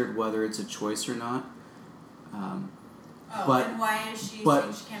considered whether it's a choice or not. But- Then why is she but-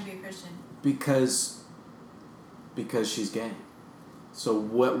 saying she can't be a Christian? Because she's gay. So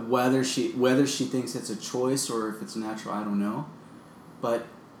whether she thinks it's a choice or if it's natural, I don't know. But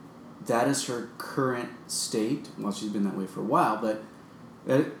that is her current state. Well, she's been that way for a while, but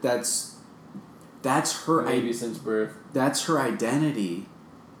that's her Maybe since birth. that's her identity,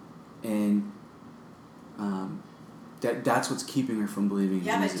 and that's what's keeping her from believing in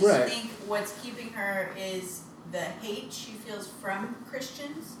Yeah, but Jesus. do you Right. think what's keeping her is the hate she feels from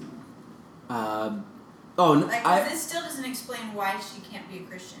Christians? This still doesn't explain why she can't be a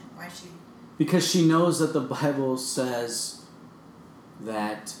Christian. Why she? Because she knows that the Bible says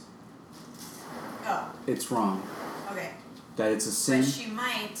that Oh, it's wrong, okay. that it's a sin. But she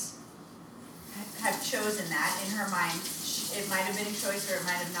might have chosen that in her mind. It might have been a choice, or it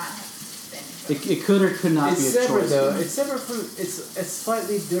might have not have been a choice. It could or could not It's be a separate choice. though. It's separate from. It's a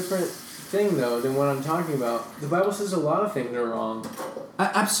slightly different thing though than what I'm talking about. The Bible says a lot of things are wrong.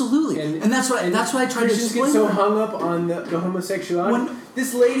 Absolutely, and that's what I tried to Christians explain. get so hung up on the homosexuality.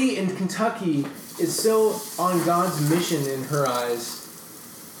 This lady in Kentucky is so on God's mission in her eyes.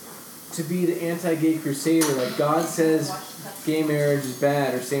 to be the anti-gay crusader. Like, God says gay marriage is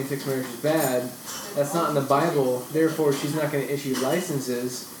bad or same-sex marriage is bad. That's not in the Bible. Therefore, she's not going to issue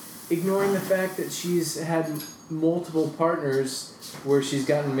licenses. Ignoring the fact that she's had multiple partners where she's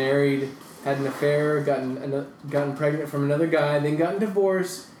gotten married, had an affair, gotten pregnant from another guy, then gotten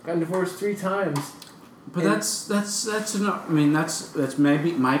divorced 3 times. But that's enough. I mean, that's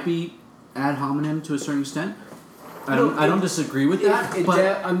might be ad hominem to a certain extent. I don't disagree with that.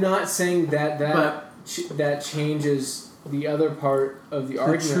 But I'm not saying that changes the other part of the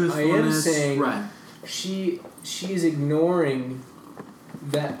argument. I am saying right. she's ignoring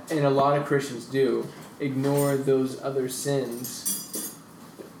that, and a lot of Christians do ignore those other sins.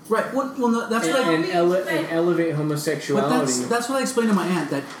 Right. Well, no, that's what and elevate homosexuality. But that's what I explained to my aunt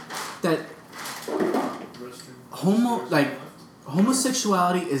that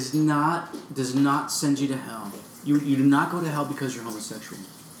homosexuality does not send you to hell. You do not go to hell because you're homosexual.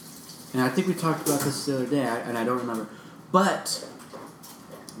 And I think we talked about this the other day, and I don't remember. But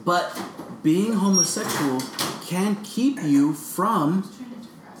being homosexual can keep you from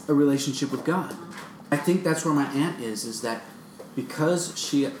a relationship with God. I think that's where my aunt is that because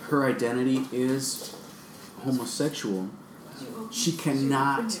her identity is homosexual, she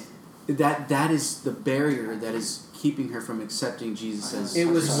cannot. That is the barrier that is keeping her from accepting Jesus as. It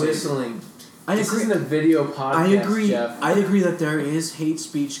was whistling. This agree. isn't a video podcast. I agree. Jeff. I agree that there is hate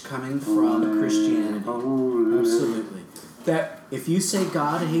speech coming from Christianity. Absolutely. That if you say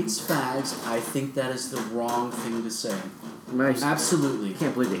God hates fags, I think that is the wrong thing to say. Absolutely. I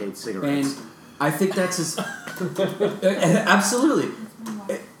can't believe he hates cigarettes. And I think that's absolutely.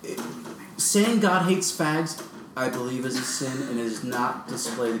 Saying God hates fags, I believe, is a sin and it does not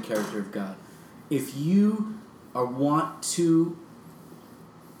display the character of God. If you want to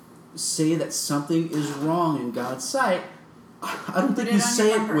say that something is wrong in God's sight, I don't think you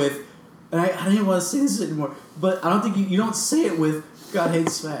say it with, and I don't even want to say this anymore, but I don't think you don't say it with God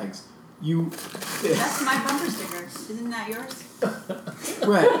hates fags. That's my bumper sticker. Isn't that yours?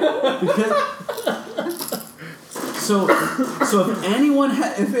 Right. Because so if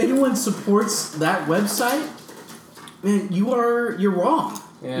anyone supports that website, man, you're wrong.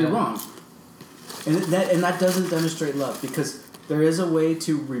 Yeah. You're wrong. And that doesn't demonstrate love, because there is a way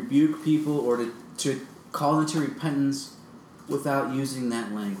to rebuke people or to call them to repentance without using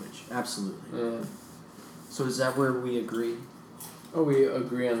that language. Absolutely. Yeah. So is that where we agree? Oh, we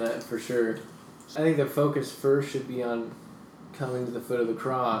agree on that for sure. I think the focus first should be on coming to the foot of the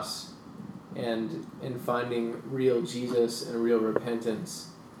cross and finding real Jesus and real repentance.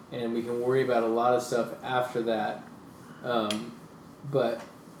 And we can worry about a lot of stuff after that. But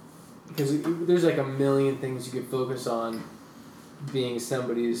because there's like a million things you could focus on being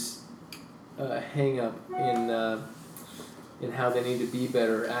somebody's hang up in how they need to be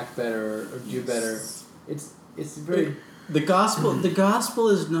better, act better, or do better. It's very the gospel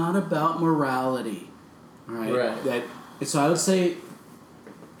is not about morality, right? Right. So I would say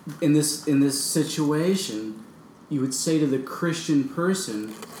in this situation, you would say to the Christian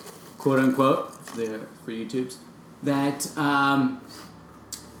person, quote unquote, for YouTubes, that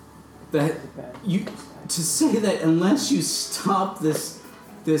you to say that unless you stop this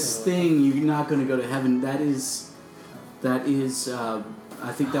thing, you're not going to go to heaven. That is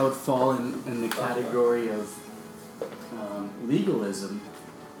I think that would fall in the category of legalism.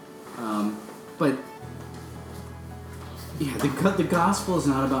 But yeah, the gospel is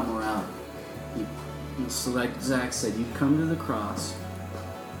not about morality. So like Zach said, you come to the cross,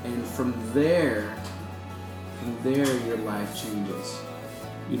 and from there your life changes.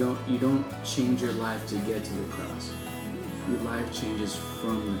 You don't change your life to get to the cross. Your life changes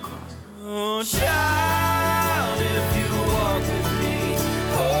from the cross. Oh, child, if you walk with me,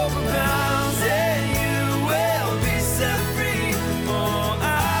 hope abounds and you will be set free. Oh,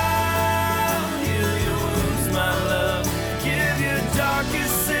 I'll heal your wounds, my love, give your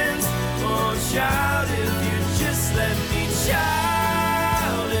darkest sins. Oh, child, if you just let me,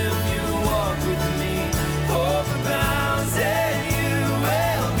 child, if you walk with me, hope abounds and you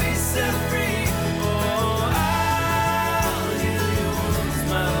will be set free. Oh, I'll heal your wounds,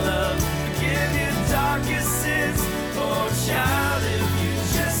 my love, give your darkest sins. Oh, child, if you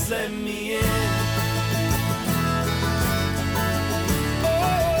just let me in. Oh,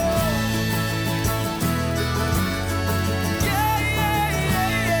 yeah, yeah,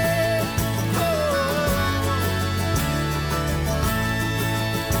 yeah, yeah. Oh.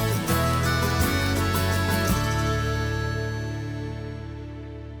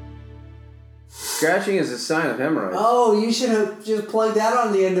 Scratching is a sign of hemorrhoids. Oh, you should have just plugged that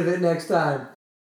on the end of it next time.